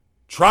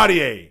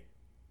 Trottier,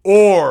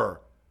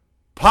 Orr,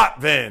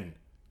 Potvin,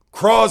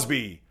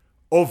 Crosby,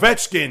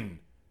 Ovechkin,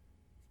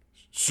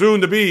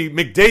 soon to be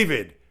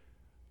McDavid.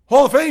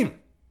 Hall of Fame.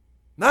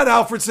 Not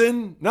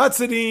Alfredson, not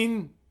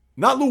Sedin,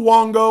 not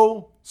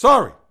Luongo.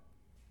 Sorry.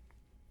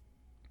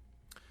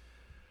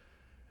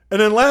 And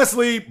then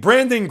lastly,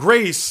 Brandon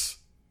Grace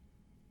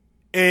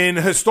in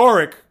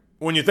historic,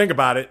 when you think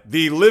about it,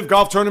 the LIV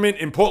Golf Tournament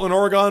in Portland,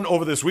 Oregon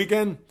over this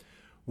weekend,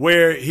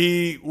 where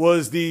he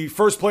was the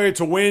first player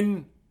to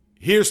win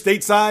here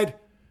stateside,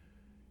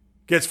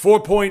 gets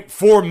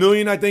 $4.4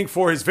 million, I think,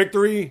 for his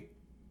victory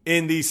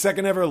in the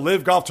second ever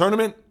LIV Golf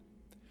Tournament.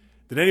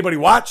 Did anybody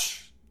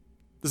watch?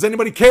 Does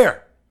anybody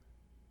care?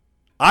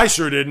 I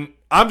sure didn't.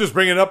 I'm just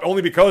bringing it up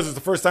only because it's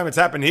the first time it's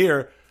happened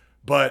here.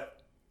 But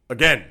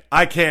again,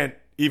 I can't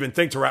even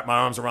think to wrap my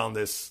arms around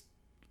this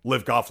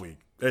LIV Golf League.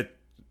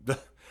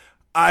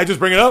 I just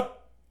bring it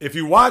up. If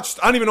you watched,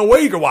 I don't even know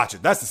where you can watch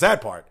it. That's the sad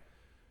part.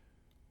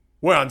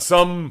 Where, on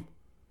some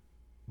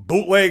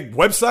bootleg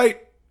website?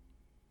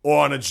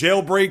 Or on a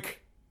jailbreak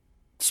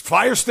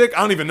Fire Stick?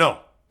 I don't even know.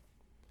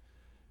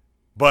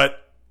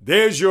 But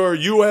there's your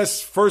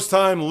U.S.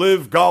 first-time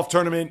LIV Golf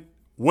Tournament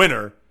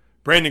winner,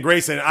 Brandon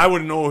Grayson. I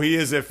wouldn't know who he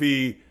is if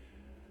he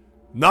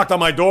knocked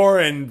on my door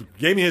and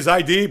gave me his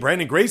ID.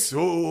 Brandon Grace?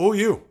 Who are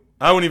you?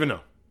 I wouldn't even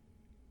know.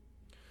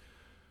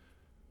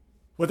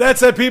 With that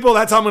said, people,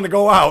 that's how I'm going to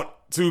go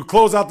out to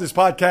close out this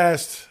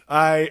podcast.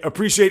 I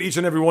appreciate each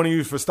and every one of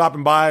you for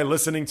stopping by,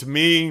 listening to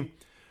me,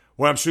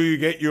 where I'm sure you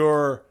get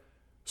your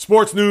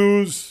sports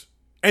news,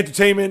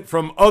 entertainment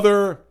from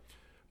other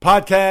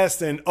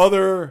podcasts and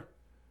other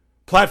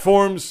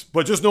platforms.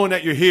 But just knowing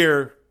that you're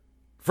here,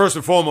 first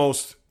and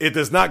foremost, it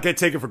does not get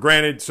taken for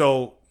granted.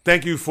 So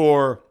thank you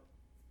for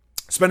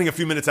spending a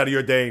few minutes out of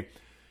your day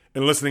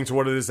and listening to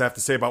what it is I have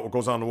to say about what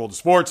goes on in the world of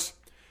sports.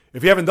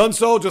 If you haven't done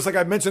so, just like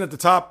I mentioned at the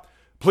top,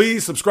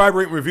 please subscribe,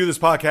 rate, and review this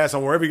podcast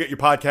on wherever you get your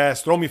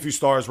podcasts. Throw me a few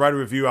stars, write a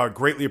review. I would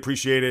greatly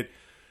appreciate it.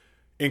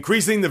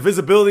 Increasing the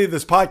visibility of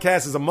this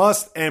podcast is a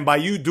must, and by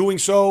you doing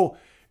so,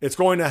 it's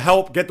going to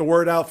help get the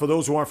word out for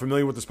those who aren't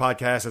familiar with this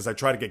podcast as I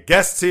try to get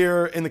guests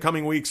here in the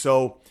coming weeks.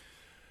 So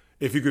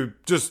if you could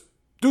just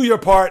do your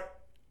part,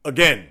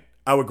 again,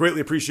 I would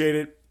greatly appreciate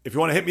it. If you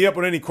want to hit me up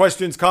with any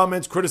questions,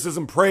 comments,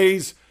 criticism,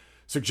 praise,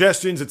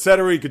 suggestions,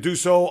 etc., you could do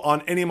so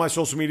on any of my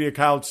social media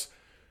accounts.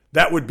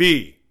 That would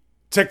be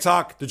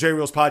TikTok, The J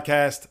Reels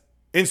Podcast,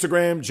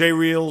 Instagram, J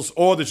Reels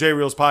or The J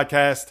Reels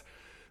Podcast,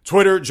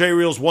 Twitter, J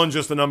Reels 1,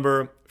 just a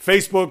number,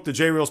 Facebook, The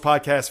J Reels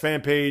Podcast fan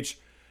page,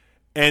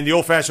 and the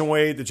old-fashioned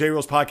way, The J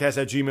Reels Podcast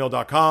at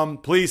gmail.com.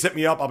 Please hit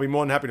me up. I'll be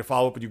more than happy to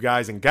follow up with you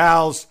guys and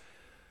gals.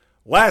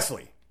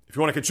 Lastly, if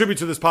you want to contribute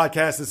to this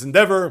podcast, this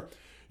endeavor,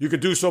 you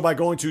could do so by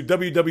going to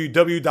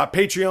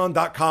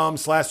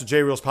www.patreon.com/The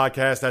J Reels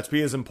Podcast. That's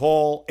P as in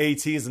Paul,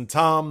 A-T as in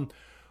Tom,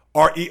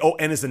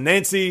 R-E-O-N as in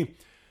Nancy.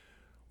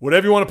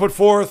 Whatever you want to put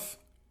forth,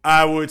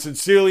 I would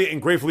sincerely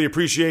and gratefully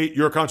appreciate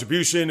your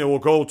contribution. It will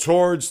go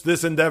towards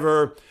this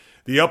endeavor,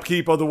 the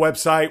upkeep of the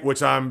website,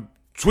 which I'm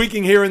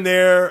tweaking here and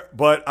there,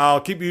 but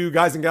I'll keep you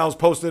guys and gals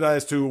posted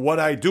as to what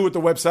I do with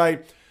the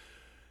website,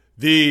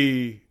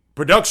 the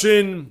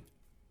production,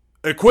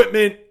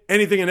 equipment,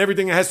 anything and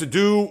everything that has to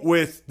do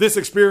with this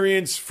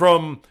experience,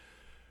 from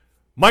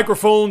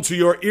microphone to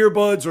your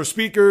earbuds or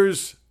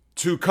speakers,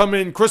 to come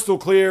in crystal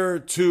clear,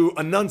 to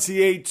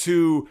enunciate,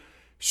 to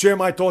share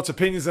my thoughts,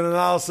 opinions, and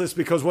analysis,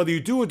 because whether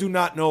you do or do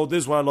not know,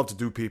 this is what I love to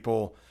do,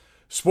 people.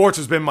 Sports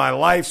has been my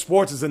life.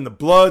 Sports is in the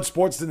blood.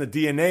 Sports is in the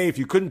DNA. If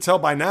you couldn't tell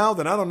by now,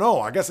 then I don't know.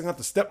 I guess I'm going to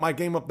have to step my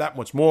game up that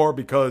much more,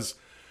 because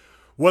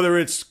whether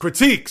it's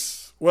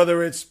critiques,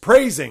 whether it's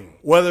praising,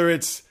 whether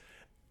it's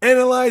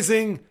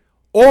analyzing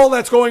all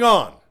that's going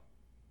on,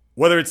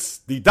 whether it's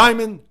the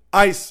diamond,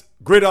 ice,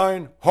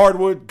 gridiron,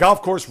 hardwood,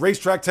 golf course,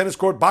 racetrack, tennis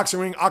court, boxing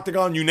ring,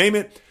 octagon, you name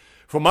it,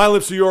 from my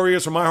lips to your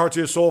ears, from my heart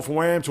to your soul, from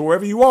where I am to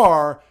wherever you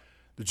are,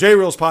 the J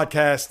Reels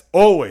Podcast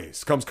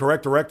always comes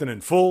correct, direct, and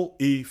in full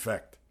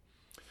effect.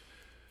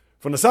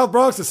 From the South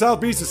Bronx to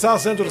South Beach to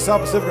South Central to South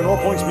Pacific and all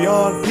points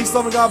beyond, peace,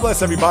 love, and God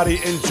bless everybody.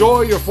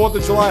 Enjoy your 4th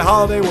of July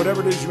holiday,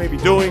 whatever it is you may be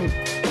doing.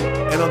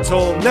 And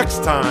until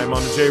next time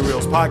on the J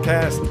Reels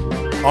Podcast,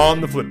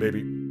 on the flip,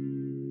 baby.